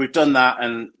we've done that,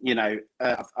 and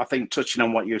I think touching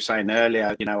on what you were saying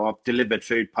earlier, I've delivered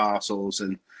food parcels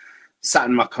and sat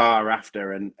in my car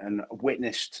after and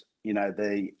witnessed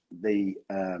the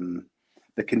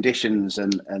conditions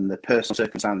and the personal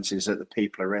circumstances that the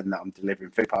people are in that I'm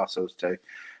delivering food parcels to,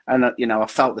 and I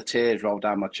felt the tears roll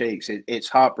down my cheeks. It's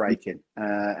heartbreaking,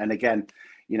 and again,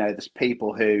 there's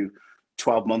people who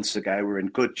 12 months ago were in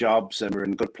good jobs and were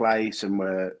in good place and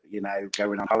were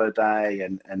going on holiday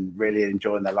and really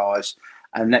enjoying their lives,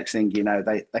 and next thing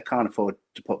they can't afford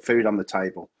to put food on the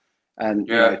table, and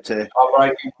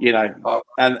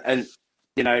and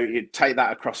you know, you take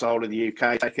that across the whole of the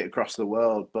UK, take it across the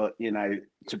world. But, you know,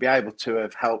 to be able to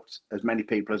have helped as many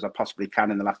people as I possibly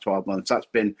can in the last 12 months, that's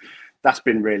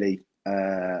been really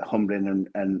humbling,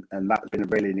 and that's been a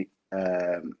really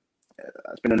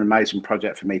it's been an amazing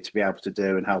project for me to be able to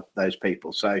do and help those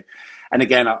people. So, and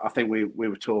again, I think we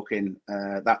were talking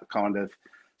that kind of,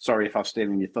 sorry if I'm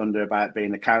stealing your thunder about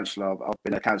being a counsellor. I've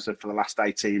been a counsellor for the last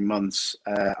 18 months.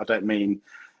 I don't mean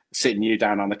sitting you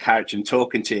down on the couch and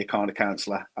talking to you kind of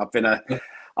counsellor. I've been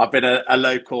a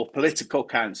local political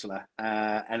counsellor,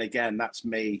 and again, that's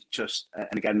me. Just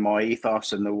and again, my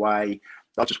ethos and the way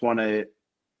I just want to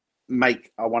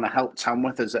help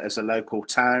Tamworth as a local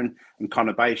town and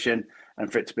conurbation,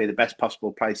 and for it to be the best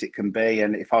possible place it can be.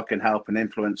 And if I can help and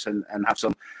influence and have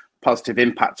some positive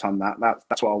impact on that,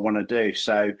 that's what I want to do.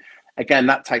 So again,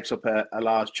 that takes up a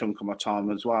large chunk of my time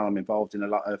as well. I'm involved in a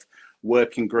lot of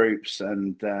working groups,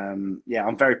 and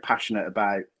I'm very passionate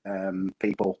about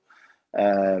people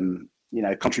you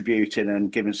know, contributing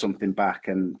and giving something back.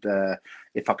 And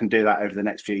if I can do that over the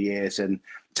next few years, and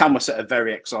Tamworth's at a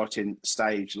very exciting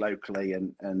stage locally,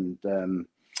 and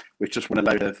we've just won a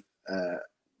load of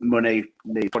money,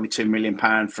 the £22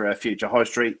 million for a future high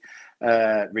street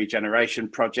regeneration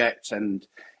project, and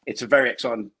it's a very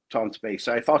exciting time to be.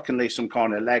 So if I can leave some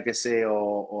kind of legacy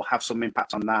or have some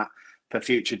impact on that for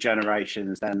future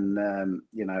generations, then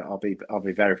you know, I'll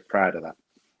be very proud of that.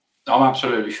 I'm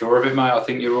absolutely sure of it, mate. I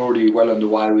think you're already well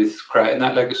underway with creating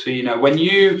that legacy. You know, when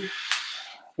you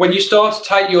start to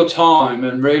take your time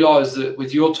and realise that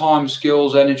with your time,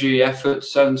 skills, energy,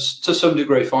 efforts, and to some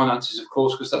degree finances, of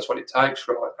course, because that's what it takes,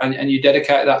 right? And you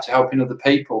dedicate that to helping other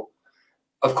people.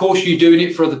 Of course, you're doing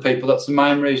it for other people. That's the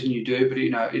main reason you do it. But,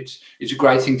 you know, it's a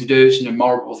great thing to do. It's an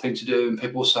admirable thing to do. And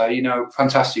people say, you know,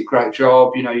 fantastic, great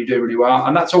job. You know, you do really well.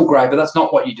 And that's all great, but that's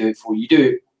not what you do it for. You do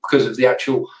it because of the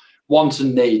actual want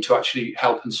and need to actually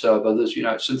help and serve others. You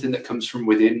know, it's something that comes from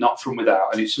within, not from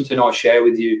without. And it's something I share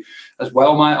with you as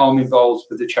well, mate. I'm involved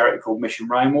with a charity called Mission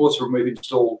Rainwater, and we've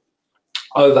installed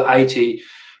over 80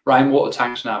 rainwater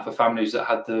tanks now for families that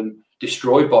had them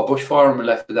destroyed by bushfire and were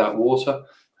left without water.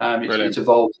 It's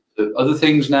evolved to other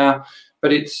things now,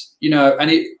 but it's, you know,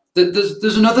 and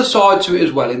there's another side to it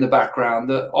as well in the background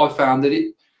that I found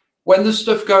that when there's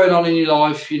stuff going on in your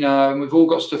life, you know, and we've all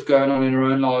got stuff going on in our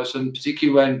own lives, and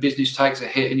particularly when business takes a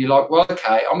hit and you're like, well,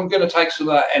 okay, I'm going to take some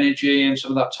of that energy and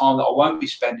some of that time that I won't be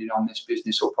spending on this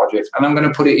business or project, and I'm going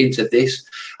to put it into this.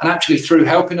 And actually, through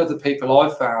helping other people,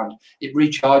 I've found it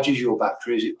recharges your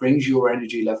batteries. It brings your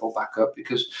energy level back up,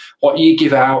 because what you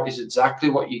give out is exactly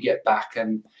what you get back.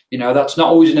 And, you know, that's not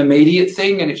always an immediate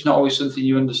thing, and it's not always something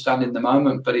you understand in the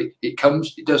moment, but it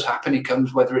comes, it does happen. It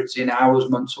comes whether it's in hours,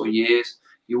 months or years.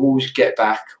 You always get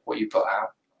back what you put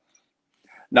out.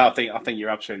 No, I think you're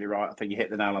absolutely right. I think you hit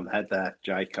the nail on the head there,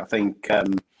 Jake. I think,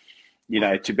 you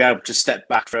know, to be able to step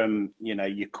back from, you know,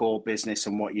 your core business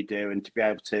and what you do, and to be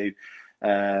able to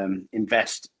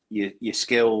invest your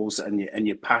skills and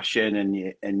your passion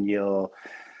and your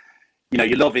you know,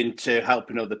 your love into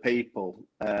helping other people.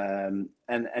 And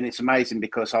it's amazing,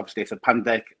 because obviously if the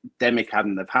pandemic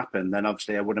hadn't have happened, then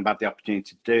obviously I wouldn't have had the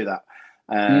opportunity to do that.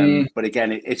 But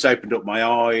again, it's opened up my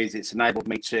eyes. It's enabled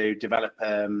me to develop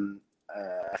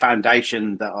a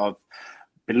foundation that I've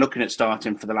been looking at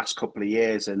starting for the last couple of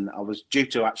years, and I was due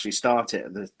to actually start it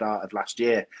at the start of last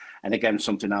year. And again,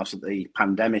 something else that the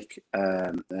pandemic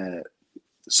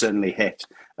certainly hit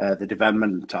the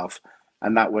development of,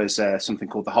 and that was something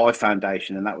called the Hive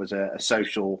Foundation, and that was a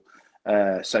social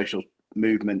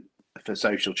movement for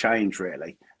social change,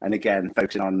 really. And again,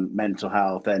 focusing on mental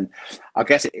health. And I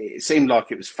guess it seemed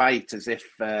like it was fate, as if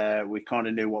we kind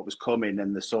of knew what was coming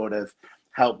and the sort of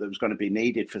help that was going to be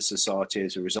needed for society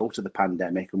as a result of the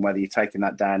pandemic. And whether you're taking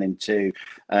that down into,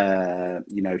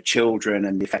 you know, children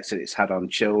and the effects that it's had on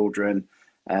children,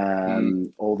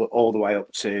 all the way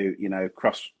up to, you know,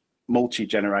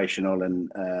 multi-generational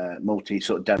and multi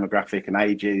sort of demographic and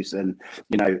ages. And,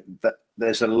 you know,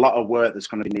 there's a lot of work that's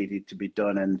going to be needed to be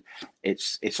done, and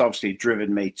it's obviously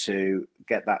driven me to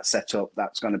get that set up.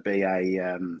 That's going to be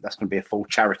a full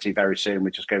charity very soon.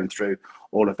 We're just going through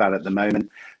all of that at the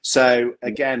moment. So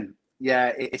again,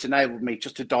 yeah, it's enabled me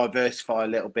just to diversify a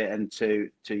little bit and to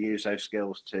use those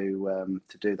skills to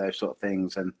do those sort of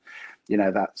things. And you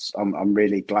know, I'm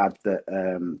really glad that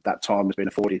that time has been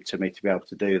afforded to me to be able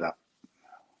to do that.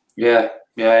 Yeah,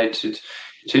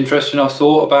 it's interesting. I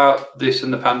thought about this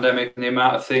and the pandemic and the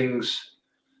amount of things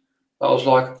that I was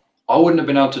like, I wouldn't have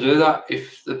been able to do that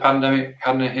if the pandemic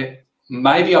hadn't hit.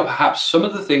 Maybe perhaps some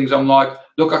of the things I'm like,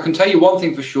 look, I can tell you one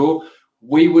thing for sure.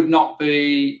 We would not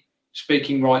be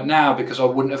speaking right now, because I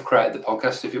wouldn't have created the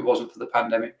podcast if it wasn't for the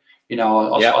pandemic.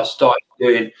 I started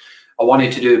doing. I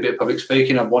wanted to do a bit of public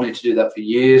speaking. I wanted to do that for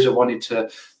years. I wanted to,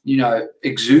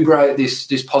 exuberate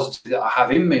this positivity that I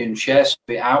have in me and share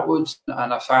something outwards.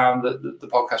 And I found that the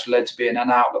podcast led to being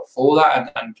an outlet for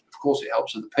that. And of course, it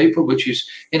helps other people, which is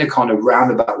in a kind of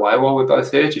roundabout way while we're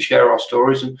both here to share our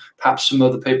stories, and perhaps some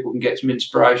other people can get some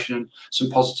inspiration and some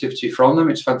positivity from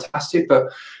them. It's fantastic. But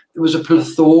there was a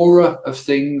plethora of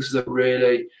things that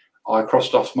really I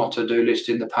crossed off my to-do list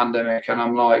in the pandemic. And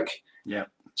I'm like, yeah.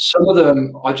 Some of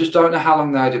them, I just don't know how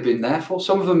long they'd have been there for.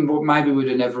 Some of them maybe would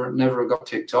have never got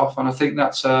ticked off. And I think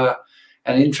that's an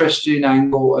interesting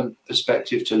angle and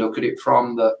perspective to look at it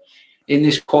from, that in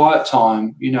this quiet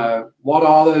time, what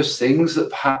are those things that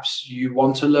perhaps you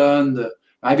want to learn, that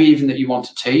maybe even that you want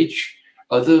to teach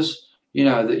others,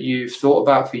 that you've thought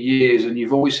about for years and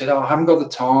you've always said, oh, I haven't got the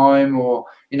time, or,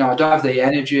 I don't have the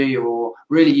energy, or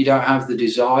really you don't have the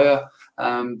desire.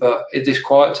 But at this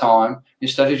quiet time,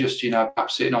 instead of just,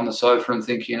 perhaps sitting on the sofa and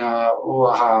thinking,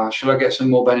 should I get some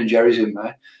more Ben and Jerry's in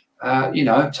there?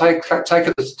 Take a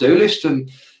to-do list and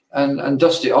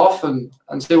dust it off and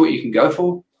see what you can go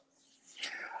for.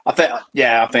 I think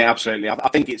absolutely. I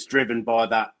think it's driven by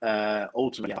that.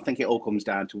 Ultimately, I think it all comes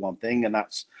down to one thing, and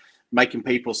that's making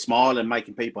people smile and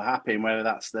making people happy. And whether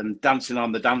that's them dancing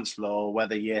on the dance floor, or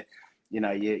whether you're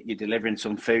delivering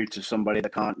some food to somebody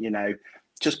that can't,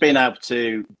 just being able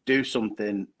to do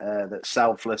something that's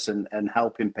selfless and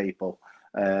helping people,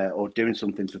 or doing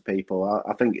something for people.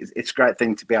 I think it's a great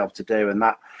thing to be able to do, and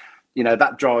that,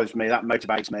 that drives me, that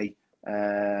motivates me,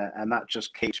 and that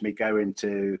just keeps me going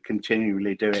to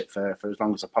continually do it for as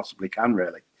long as I possibly can,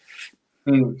 really.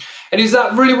 And is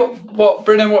that really what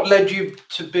Brennan, what led you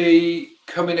to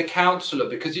becoming a councillor?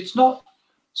 Because it's not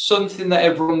something that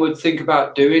everyone would think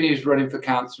about doing, is running for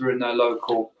councillor in their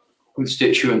local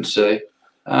constituency.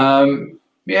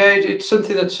 It's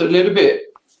something that's a little bit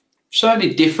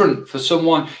certainly different for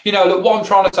someone. Look, what I'm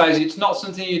trying to say is it's not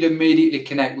something you'd immediately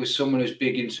connect with someone who's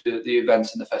big into the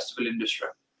events and the festival industry.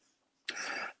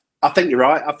 I think you're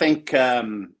right. I think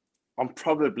I'm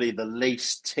probably the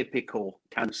least typical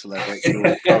councillor that you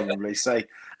would probably say.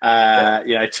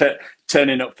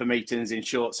 Turning up for meetings in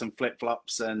shorts and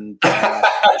flip-flops, and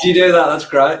you do that? That's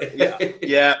great.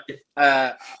 Yeah.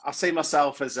 I see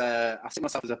myself as a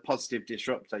positive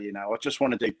disruptor. I just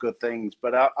want to do good things.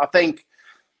 But I think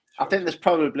there's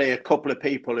probably a couple of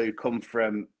people who come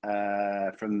from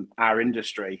our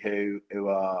industry who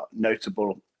are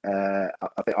notable. I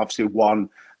think obviously one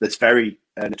that's very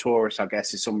notorious, I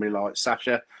guess, is somebody like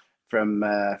Sasha from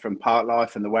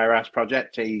Parklife and the Warehouse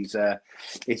Project. He's a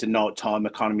nighttime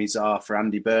economy czar for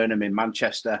Andy Burnham in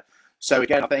Manchester. So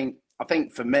again, I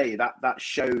think for me that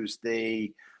shows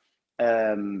the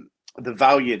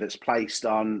value that's placed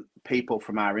on people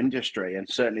from our industry, and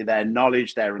certainly their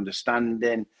knowledge, their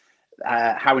understanding,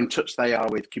 how in touch they are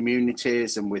with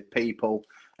communities and with people,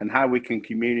 and how we can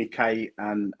communicate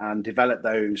and develop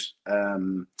those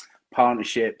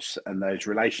partnerships and those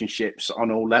relationships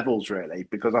on all levels, really.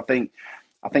 Because I think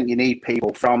you need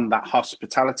people from that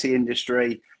hospitality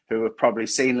industry who have probably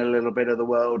seen a little bit of the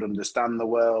world, understand the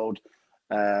world,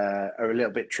 are a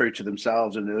little bit true to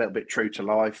themselves and a little bit true to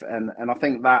life. And I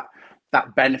think that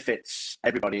benefits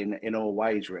everybody in all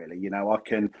ways, really.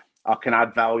 I can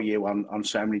add value on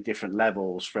so many different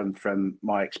levels from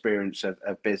my experience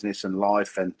of business and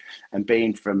life, and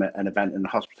being from an event and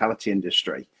hospitality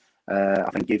industry. I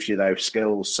think gives you those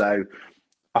skills. So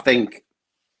I think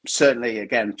certainly,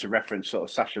 again, to reference sort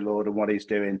of Sasha Lord and what he's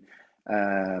doing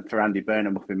for Andy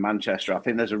Burnham up in Manchester, I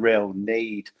think there's a real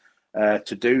need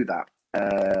to do that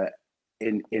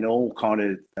in all kind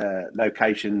of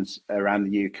locations around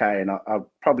the UK. And I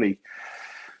probably,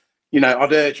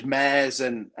 I'd urge mayors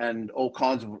and all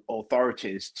kinds of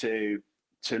authorities to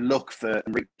look for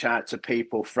and reach out to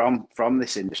people from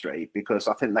this industry, because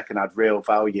I think they can add real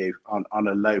value on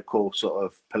a local sort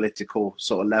of political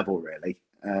sort of level, really.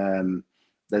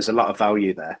 There's a lot of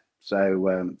value there.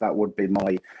 So that would be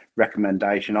my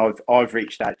recommendation. I've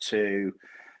reached out to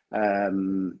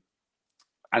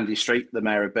Andy Street, the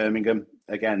Mayor of Birmingham,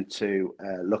 again, to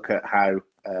look at how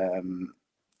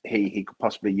he could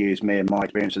possibly use me and my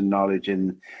experience and knowledge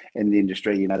in the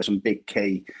industry. There's some big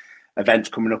key events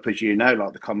coming up, as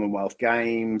like the Commonwealth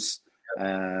Games.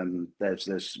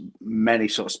 There's many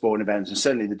sort of sporting events, and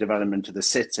certainly the development of the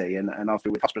city, and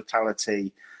obviously with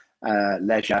hospitality,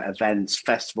 leisure events,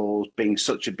 festivals being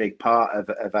such a big part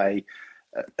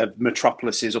of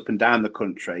metropolises up and down the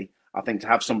country. I think to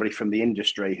have somebody from the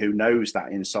industry who knows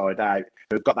that inside out,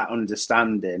 who've got that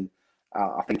understanding,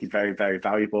 I think is very, very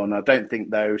valuable. And I don't think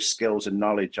those skills and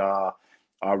knowledge are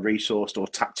resourced or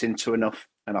tapped into enough.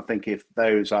 And I think if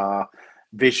those are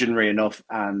visionary enough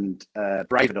and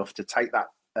brave enough to take that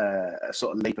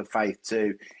sort of leap of faith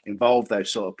to involve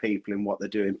those sort of people in what they're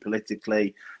doing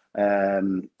politically,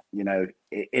 you know,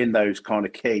 in those kind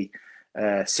of key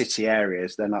city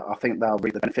areas, then I think they'll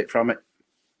reap the benefit from it.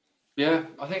 Yeah,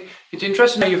 I think it's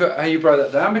interesting how you broke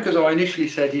that down, because I initially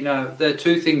said, you know, there are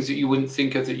two things that you wouldn't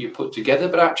think of that you put together,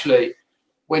 but actually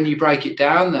when you break it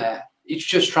down there, it's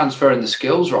just transferring the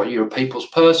skills, right? You're a people's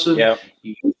person. Yeah.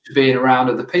 You're used to being around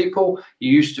other people.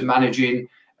 You're used to managing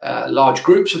large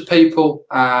groups of people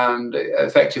and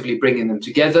effectively bringing them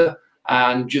together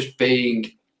and just being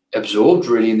absorbed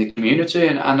really in the community.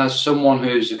 And as someone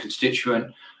who's a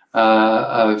constituent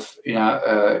of, you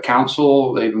know,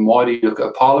 council, even wider, you look at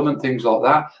a parliament, things like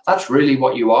that, that's really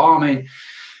what you are. I mean,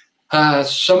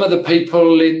 some of the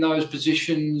people in those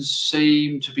positions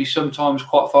seem to be sometimes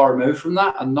quite far removed from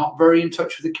that and not very in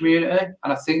touch with the community.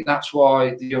 And I think that's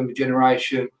why the younger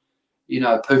generation, you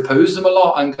know, poo-poos them a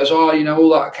lot and goes, oh, you know, all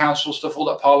that council stuff, all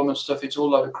that parliament stuff, it's all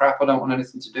a load of crap. I don't want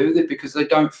anything to do with it, because they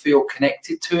don't feel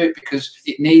connected to it, because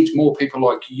it needs more people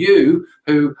like you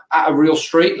who at a real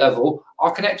street level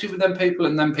are connected with them people,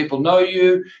 and then people know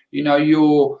you, you know,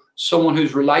 you're someone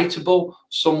who's relatable,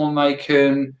 someone they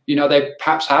can, you know, they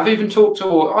perhaps have even talked to,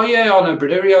 or, oh yeah, I know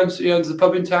Brad, he owns the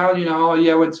pub in town, you know, oh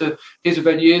yeah, I went to his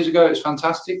event years ago, it's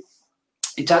fantastic.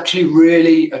 It's actually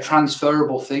really a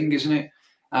transferable thing, isn't it?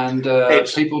 And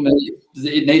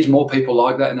it needs more people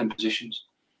like that in them positions.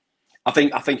 I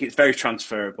think it's very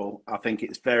transferable. I think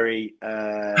it's very.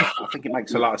 I think it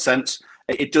makes a lot of sense.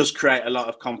 It does create a lot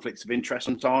of conflicts of interest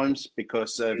sometimes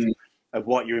because of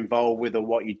what you're involved with or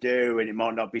what you do, and it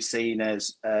might not be seen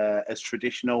as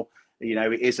traditional. You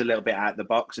know, it is a little bit out of the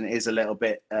box, and it is a little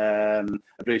bit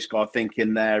blue sky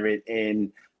thinking there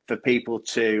in for people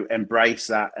to embrace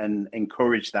that and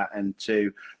encourage that, and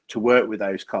to work with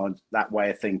those kinds, that way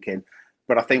of thinking.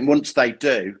 But I think once they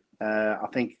do, I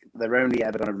think they're only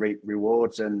ever going to reap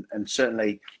rewards, and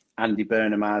certainly Andy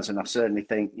Burnham has, and I certainly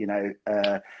think, you know,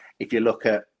 if you look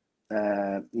at,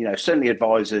 you know, certainly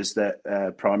advisors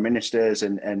that prime ministers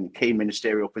and key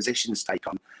ministerial positions take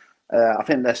on, I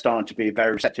think they're starting to be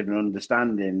very receptive and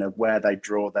understanding of where they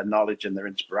draw their knowledge and their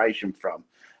inspiration from,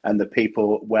 and the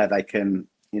people where they can,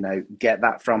 you know, get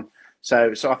that from.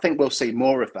 So I think we'll see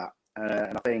more of that.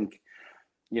 And I think,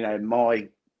 you know,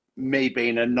 me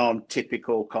being a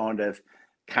non-typical kind of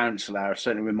counsellor,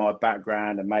 certainly with my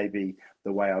background and maybe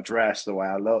the way I dress, the way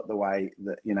I look, the way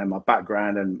that, you know, my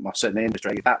background and my certain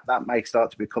industry, that may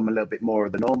start to become a little bit more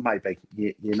of the norm, maybe.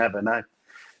 You never know.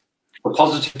 A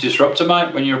positive disruptor,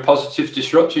 mate. When you're a positive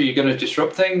disruptor, you're going to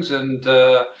disrupt things. And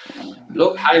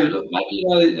look, maybe, you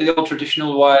know, the old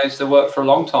traditional ways, they work for a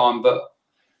long time, but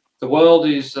the world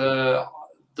is...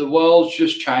 the world's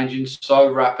just changing so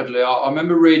rapidly. I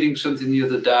remember reading something the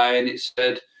other day, and it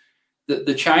said that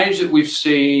the change that we've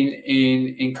seen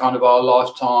in kind of our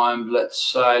lifetime,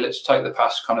 let's take the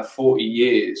past kind of 40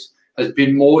 years, has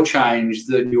been more change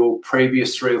than your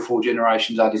previous 3 or 4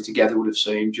 generations added together would have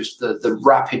seen. Just the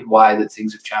rapid way that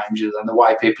things have changed, and the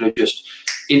way people are just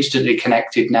instantly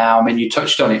connected now. I mean, you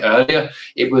touched on it earlier.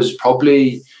 It was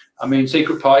probably... I mean,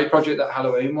 Secret Party Project, that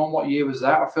Halloween one, what year was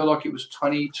that? I feel like it was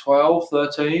 2012,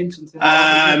 13, something like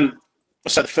that.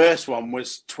 So the first one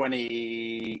was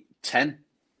 2010.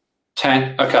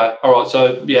 10, okay. All right,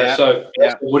 so, yeah.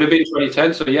 It would have been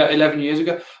 2010, so, yeah, 11 years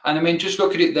ago. And, I mean, just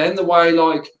look at it then, the way,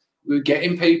 like, we were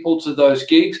getting people to those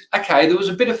gigs. Okay, there was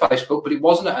a bit of Facebook, but it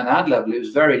wasn't at an ad level. It was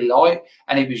very light,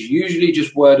 and it was usually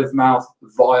just word of mouth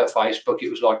via Facebook.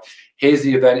 It was like, here's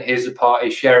the event, here's the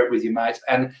party, share it with your mates.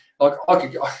 And, like,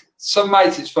 some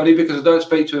mates, it's funny because I don't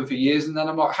speak to them for years, and then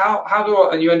I'm like, how do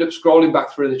I, and you end up scrolling back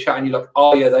through the chat and you're like,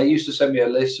 oh yeah, they used to send me a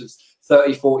list of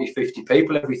 30, 40, 50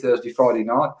 people every Thursday, Friday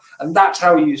night. And that's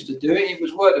how we used to do it. It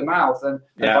was word of mouth, and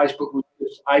Facebook was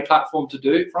just a platform to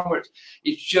do it from.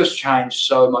 It's just changed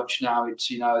so much now.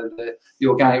 It's, you know, the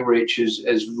organic reach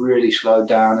has really slowed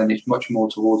down, and it's much more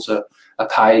towards a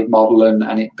paid model,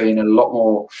 and it being a lot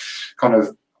more kind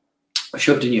of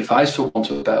shoved in your face, for want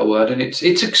of a better word. And it's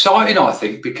exciting, I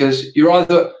think, because you're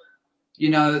either, you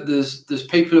know, there's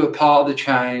people who are part of the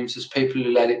change, there's people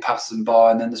who let it pass them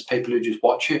by, and then there's people who just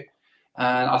watch it.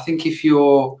 And I think if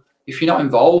you're not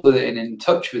involved with it and in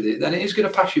touch with it, then it is going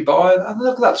to pass you by. And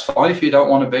look, that's fine if you don't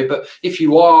want to be, but if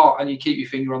you are and you keep your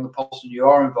finger on the pulse and you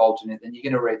are involved in it, then you're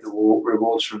going to reap the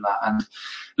rewards from that. And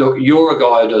look, you're a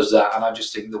guy who does that, and I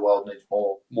just think the world needs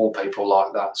more people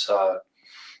like that. So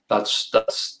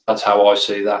that's how I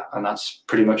see that, and that's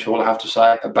pretty much all I have to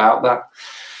say about that.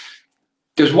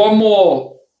 There's one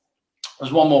more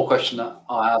question that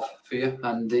I have for you,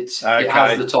 and it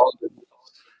has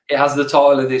the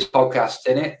title of this podcast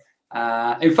in it.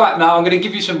 In fact, now I'm going to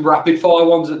give you some rapid fire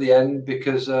ones at the end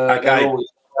because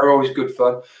they're always good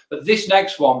fun. But this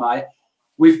next one, mate,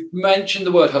 we've mentioned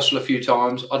the word hustle a few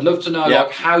times. I'd love to know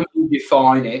like how you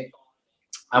define it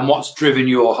and what's driven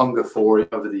your hunger for it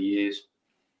over the years.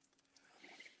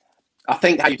 I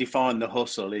think how you define the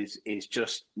hustle is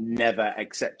just never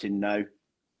accepting no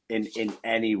in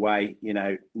any way. You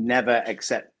know, never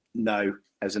accept no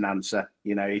as an answer.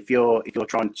 You know, if you're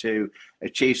trying to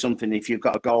achieve something, if you've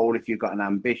got a goal, if you've got an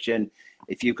ambition,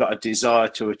 if you've got a desire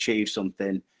to achieve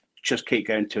something, just keep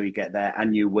going till you get there,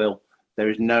 and you will. There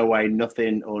is no way,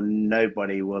 nothing or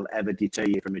nobody will ever deter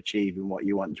you from achieving what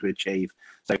you want to achieve.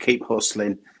 So keep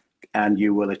hustling and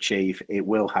you will achieve. It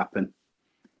will happen.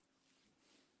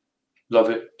 Love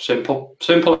it. Simple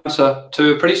answer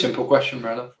to a pretty simple question,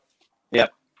 really. Yeah.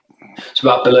 It's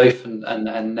about belief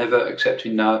and never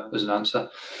accepting no as an answer.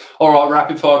 All right,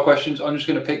 rapid fire questions. I'm just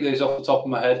going to pick these off the top of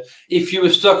my head. If you were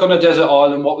stuck on a desert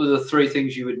island, what were the 3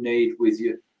 things you would need with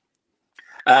you?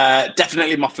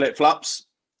 Definitely my flip-flops.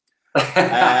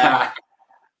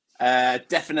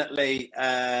 Definitely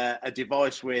a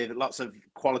device with lots of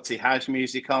quality house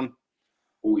music on.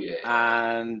 Oh yeah.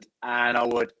 And I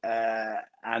would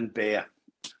and beer.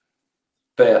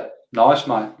 Beer. Nice,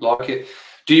 mate. Like it.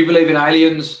 Do you believe in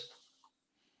aliens?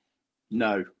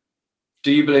 No.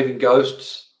 Do you believe in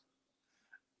ghosts?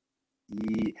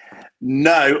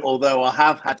 No, although I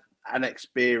have had an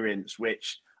experience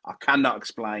which I cannot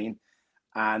explain,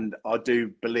 and I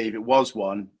do believe it was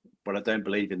one, but I don't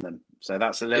believe in them. So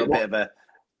that's a little bit of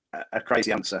a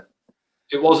crazy answer.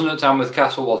 It wasn't at Tamworth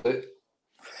Castle, was it?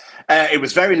 It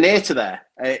was very near to there.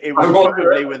 It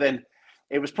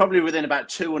was probably within about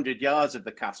 200 yards of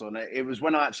the castle, and it was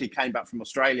when I actually came back from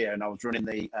Australia, and I was running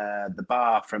the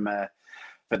bar for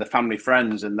the family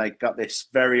friends, and they got this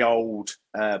very old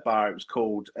bar. It was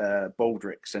called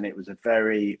Baldrick's, and it was a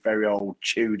very, very old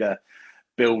Tudor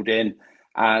building,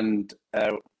 and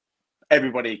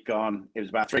everybody had gone. It was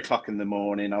about 3 o'clock in the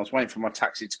morning. I was waiting for my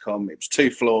taxi to come. It was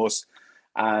 2 floors,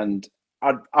 and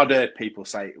I'd heard people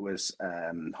say it was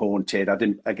haunted. I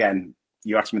didn't. Again,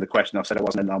 you asked me the question. I said I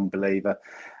wasn't a non-believer,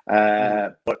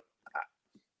 but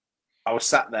I was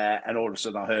sat there, and all of a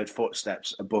sudden I heard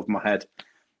footsteps above my head,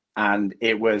 and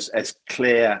it was as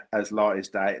clear as light as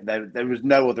day. There was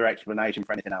no other explanation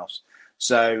for anything else.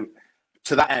 So,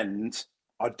 to that end,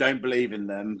 I don't believe in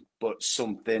them, but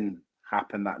something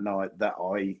happened that night that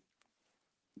I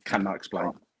cannot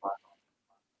explain.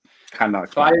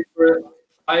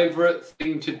 Favorite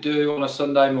thing to do on a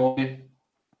Sunday morning?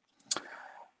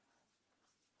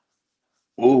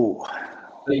 Ooh,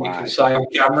 that you can say on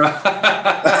camera.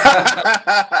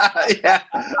 Yeah.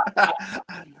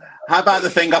 How about the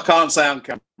thing I can't say on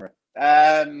camera?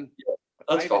 That's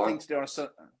fine.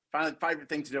 Favorite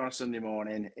thing to do on a Sunday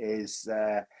morning is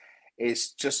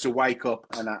just to wake up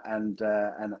and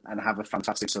have a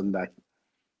fantastic Sunday.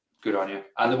 Good on you.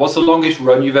 And what's the longest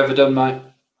run you've ever done, mate?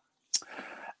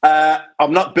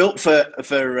 I'm not built for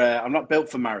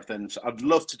marathons. I'd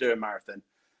love to do a marathon.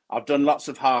 I've done lots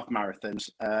of half marathons.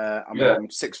 I'm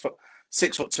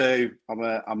 6'2".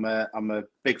 I'm a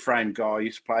big frame guy. I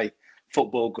used to play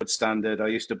football good standard. I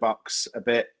used to box a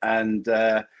bit, and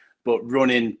but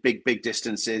running big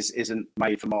distances isn't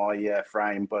made for my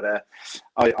frame. But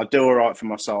I do all right for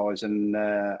my size, and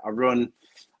I run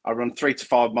 3 to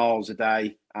 5 miles a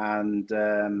day, and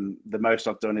the most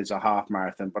I've done is a half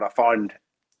marathon. But I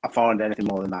find anything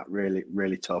more than that really,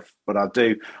 really tough. But I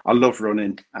love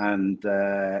running, and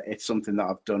it's something that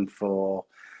I've done for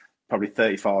probably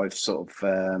 35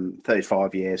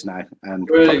 years now, and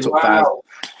really? Wow.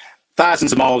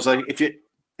 Thousands of miles. If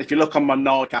you look on my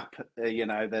Nike app,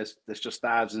 there's just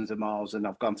thousands of miles, and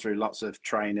I've gone through lots of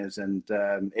trainers, and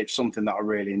it's something that I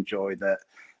really enjoy. That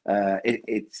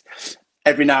it's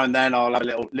every now and then I'll have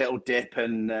a little dip,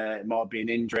 and it might be an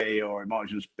injury, or it might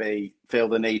just be feel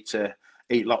the need to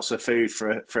eat lots of food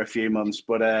for a few months.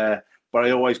 But I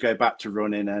always go back to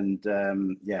running, and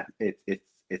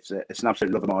it's an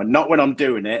absolute love of mine. Not when I'm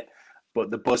doing it,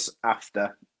 but the buzz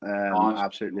after.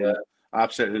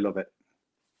 Absolutely love it.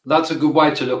 That's a good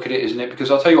way to look at it, isn't it?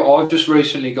 Because I'll tell you what, I've just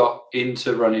recently got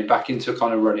into running, back into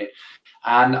kind of running,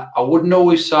 and I wouldn't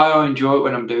always say I enjoy it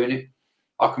when I'm doing it.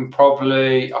 I can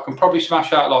probably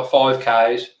smash out like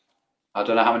 5Ks. I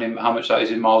don't know how much that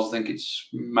is in miles. I think it's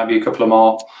maybe a couple of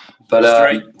miles. But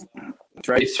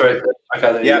it's 3.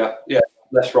 Okay, there you go. Yeah,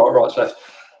 left, right, left.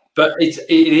 But it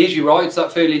is, you're right. It's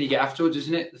that feeling you get afterwards,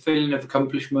 isn't it? The feeling of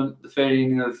accomplishment, the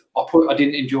feeling of I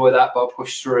didn't enjoy that, but I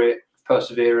pushed through it,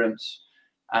 perseverance,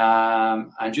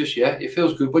 and just it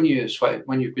feels good when you sweat,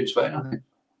 when you've been sweating. I think.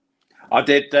 I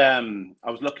did. I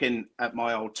was looking at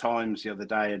my old times the other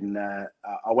day, and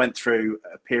I went through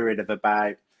a period of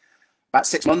about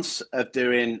 6 months of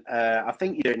doing. I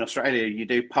think you do it in Australia. You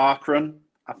do park run.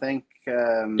 I think.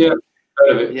 Yeah, heard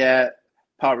of it. Yeah,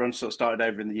 park run sort of started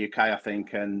over in the UK, I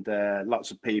think, and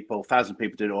lots of people, 1,000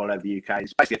 people did it all over the UK.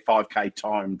 It's basically a 5K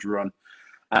timed run,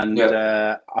 and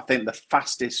I think the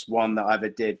fastest one that I ever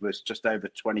did was just over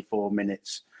 24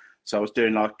 minutes. So I was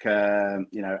doing like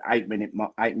 8-minute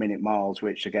miles,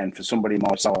 which again for somebody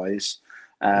my size,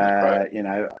 you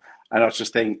know, and I was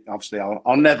just thinking, obviously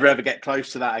I'll never ever get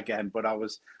close to that again. But I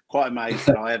was quite amazed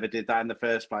that I ever did that in the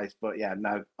first place. But yeah,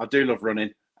 no, I do love running,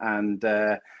 and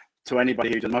to anybody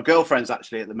who does, my girlfriend's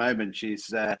actually at the moment,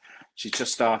 she's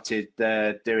just started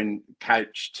doing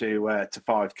couch to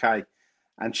 5K.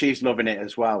 And she's loving it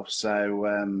as well. So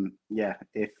yeah,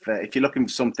 if you're looking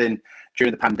for something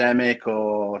during the pandemic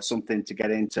or something to get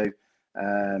into,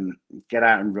 get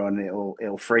out and run.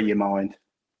 It'll free your mind.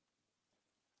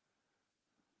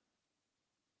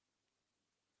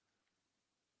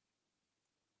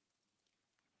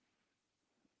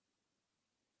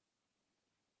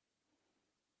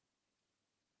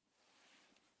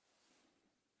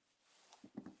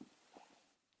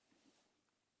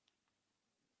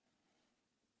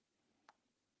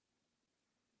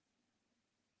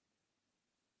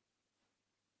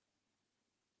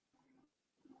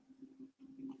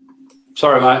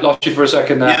 Sorry, mate, lost you for a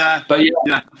second there. Yeah, but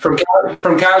yeah. From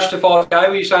couch to 5K,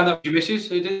 were you saying that was your missus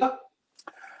who did that?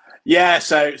 Yeah,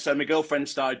 so my girlfriend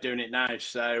started doing it now.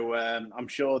 So I'm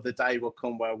sure the day will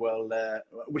come where we'll,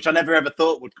 which I never ever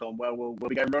thought would come, where we'll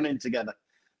be going running together.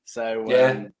 So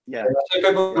yeah,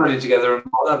 people running together, and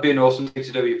that'd be an awesome thing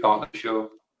to do with your partner, sure.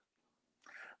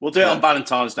 We'll do it on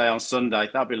Valentine's Day on Sunday.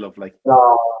 That'd be lovely.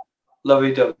 Oh,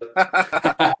 lovely, done.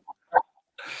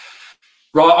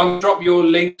 Right, I'm gonna drop your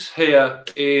links here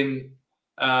in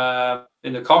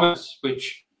the comments,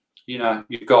 which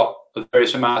you've got a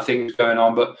various amount of things going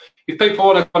on. But if people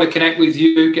want to kind of connect with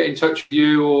you, get in touch with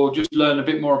you, or just learn a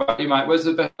bit more about you, mate, where's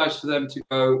the best place for them to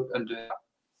go and do that?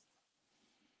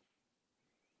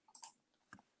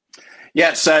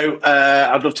 Yeah, so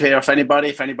I'd love to hear if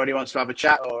anybody wants to have a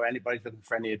chat, or anybody's looking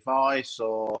for any advice,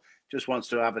 or just wants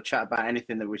to have a chat about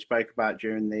anything that we spoke about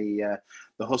during the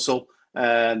hustle.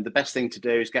 The best thing to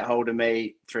do is get hold of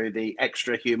me through the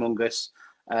Extra Humongous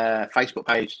Facebook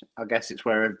page. I guess it's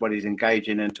where everybody's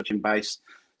engaging and touching base.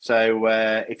 So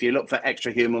if you look for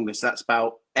Extra Humongous, that's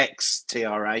spelled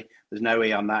XTRA. There's no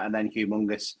E on that, and then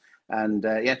Humongous. And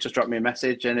just drop me a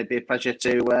message, and it'd be a pleasure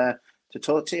to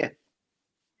talk to you.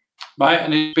 Mate,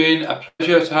 and it's been a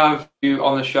pleasure to have you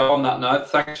on the show on that note.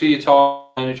 Thanks for your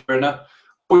time, Brenna.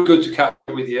 Always good to catch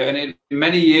up with you. And it's been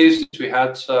many years since we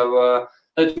had, so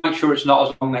let's make sure it's not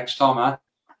as long next time, eh?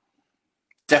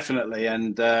 Definitely.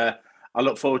 And I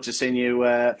look forward to seeing you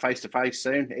face to face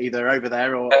soon, either over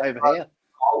there or over here.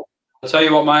 I'll tell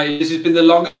you what, mate, this has been the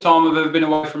longest time I've ever been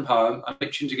away from home. I'm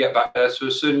itching to get back there. So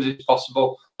as soon as it's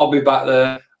possible, I'll be back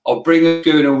there. I'll bring a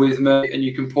schooner with me, and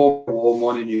you can pour a warm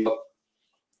one in you up.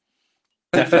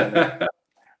 Definitely.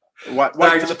 Wait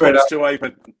for the pubs to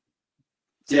open.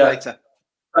 See you later.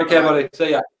 Take care, buddy.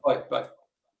 See ya. Bye. Bye.